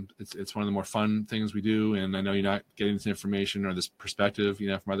 It's one of the more fun things we do, and I know you're not getting this information or this perspective,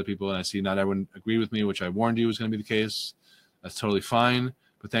 from other people, and I see not everyone agree with me, which I warned you was going to be the case. That's totally fine,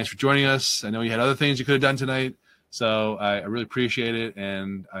 but thanks for joining us. I know you had other things you could have done tonight, so I really appreciate it,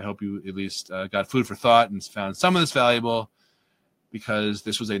 and I hope you at least got food for thought and found some of this valuable, because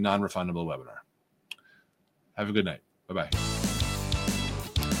this was a non-refundable webinar. Have a good night. Bye-bye.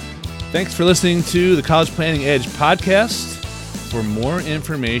 Thanks for listening to the College Planning Edge podcast. For more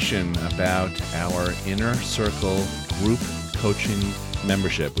information about our Inner Circle group coaching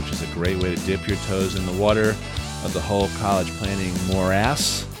membership, which is a great way to dip your toes in the water of the whole college planning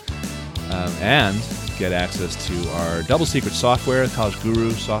morass, and get access to our double secret software, College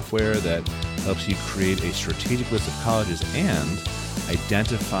Guru software, that helps you create a strategic list of colleges and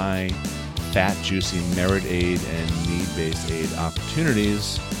identify fat, juicy merit aid and need-based aid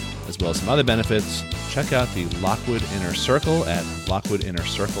opportunities, as well as some other benefits. Check out the Lockwood Inner Circle at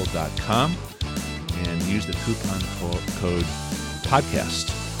lockwoodinnercircle.com and use the coupon code podcast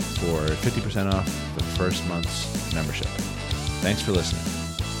for 50% off the first month's membership. Thanks for listening.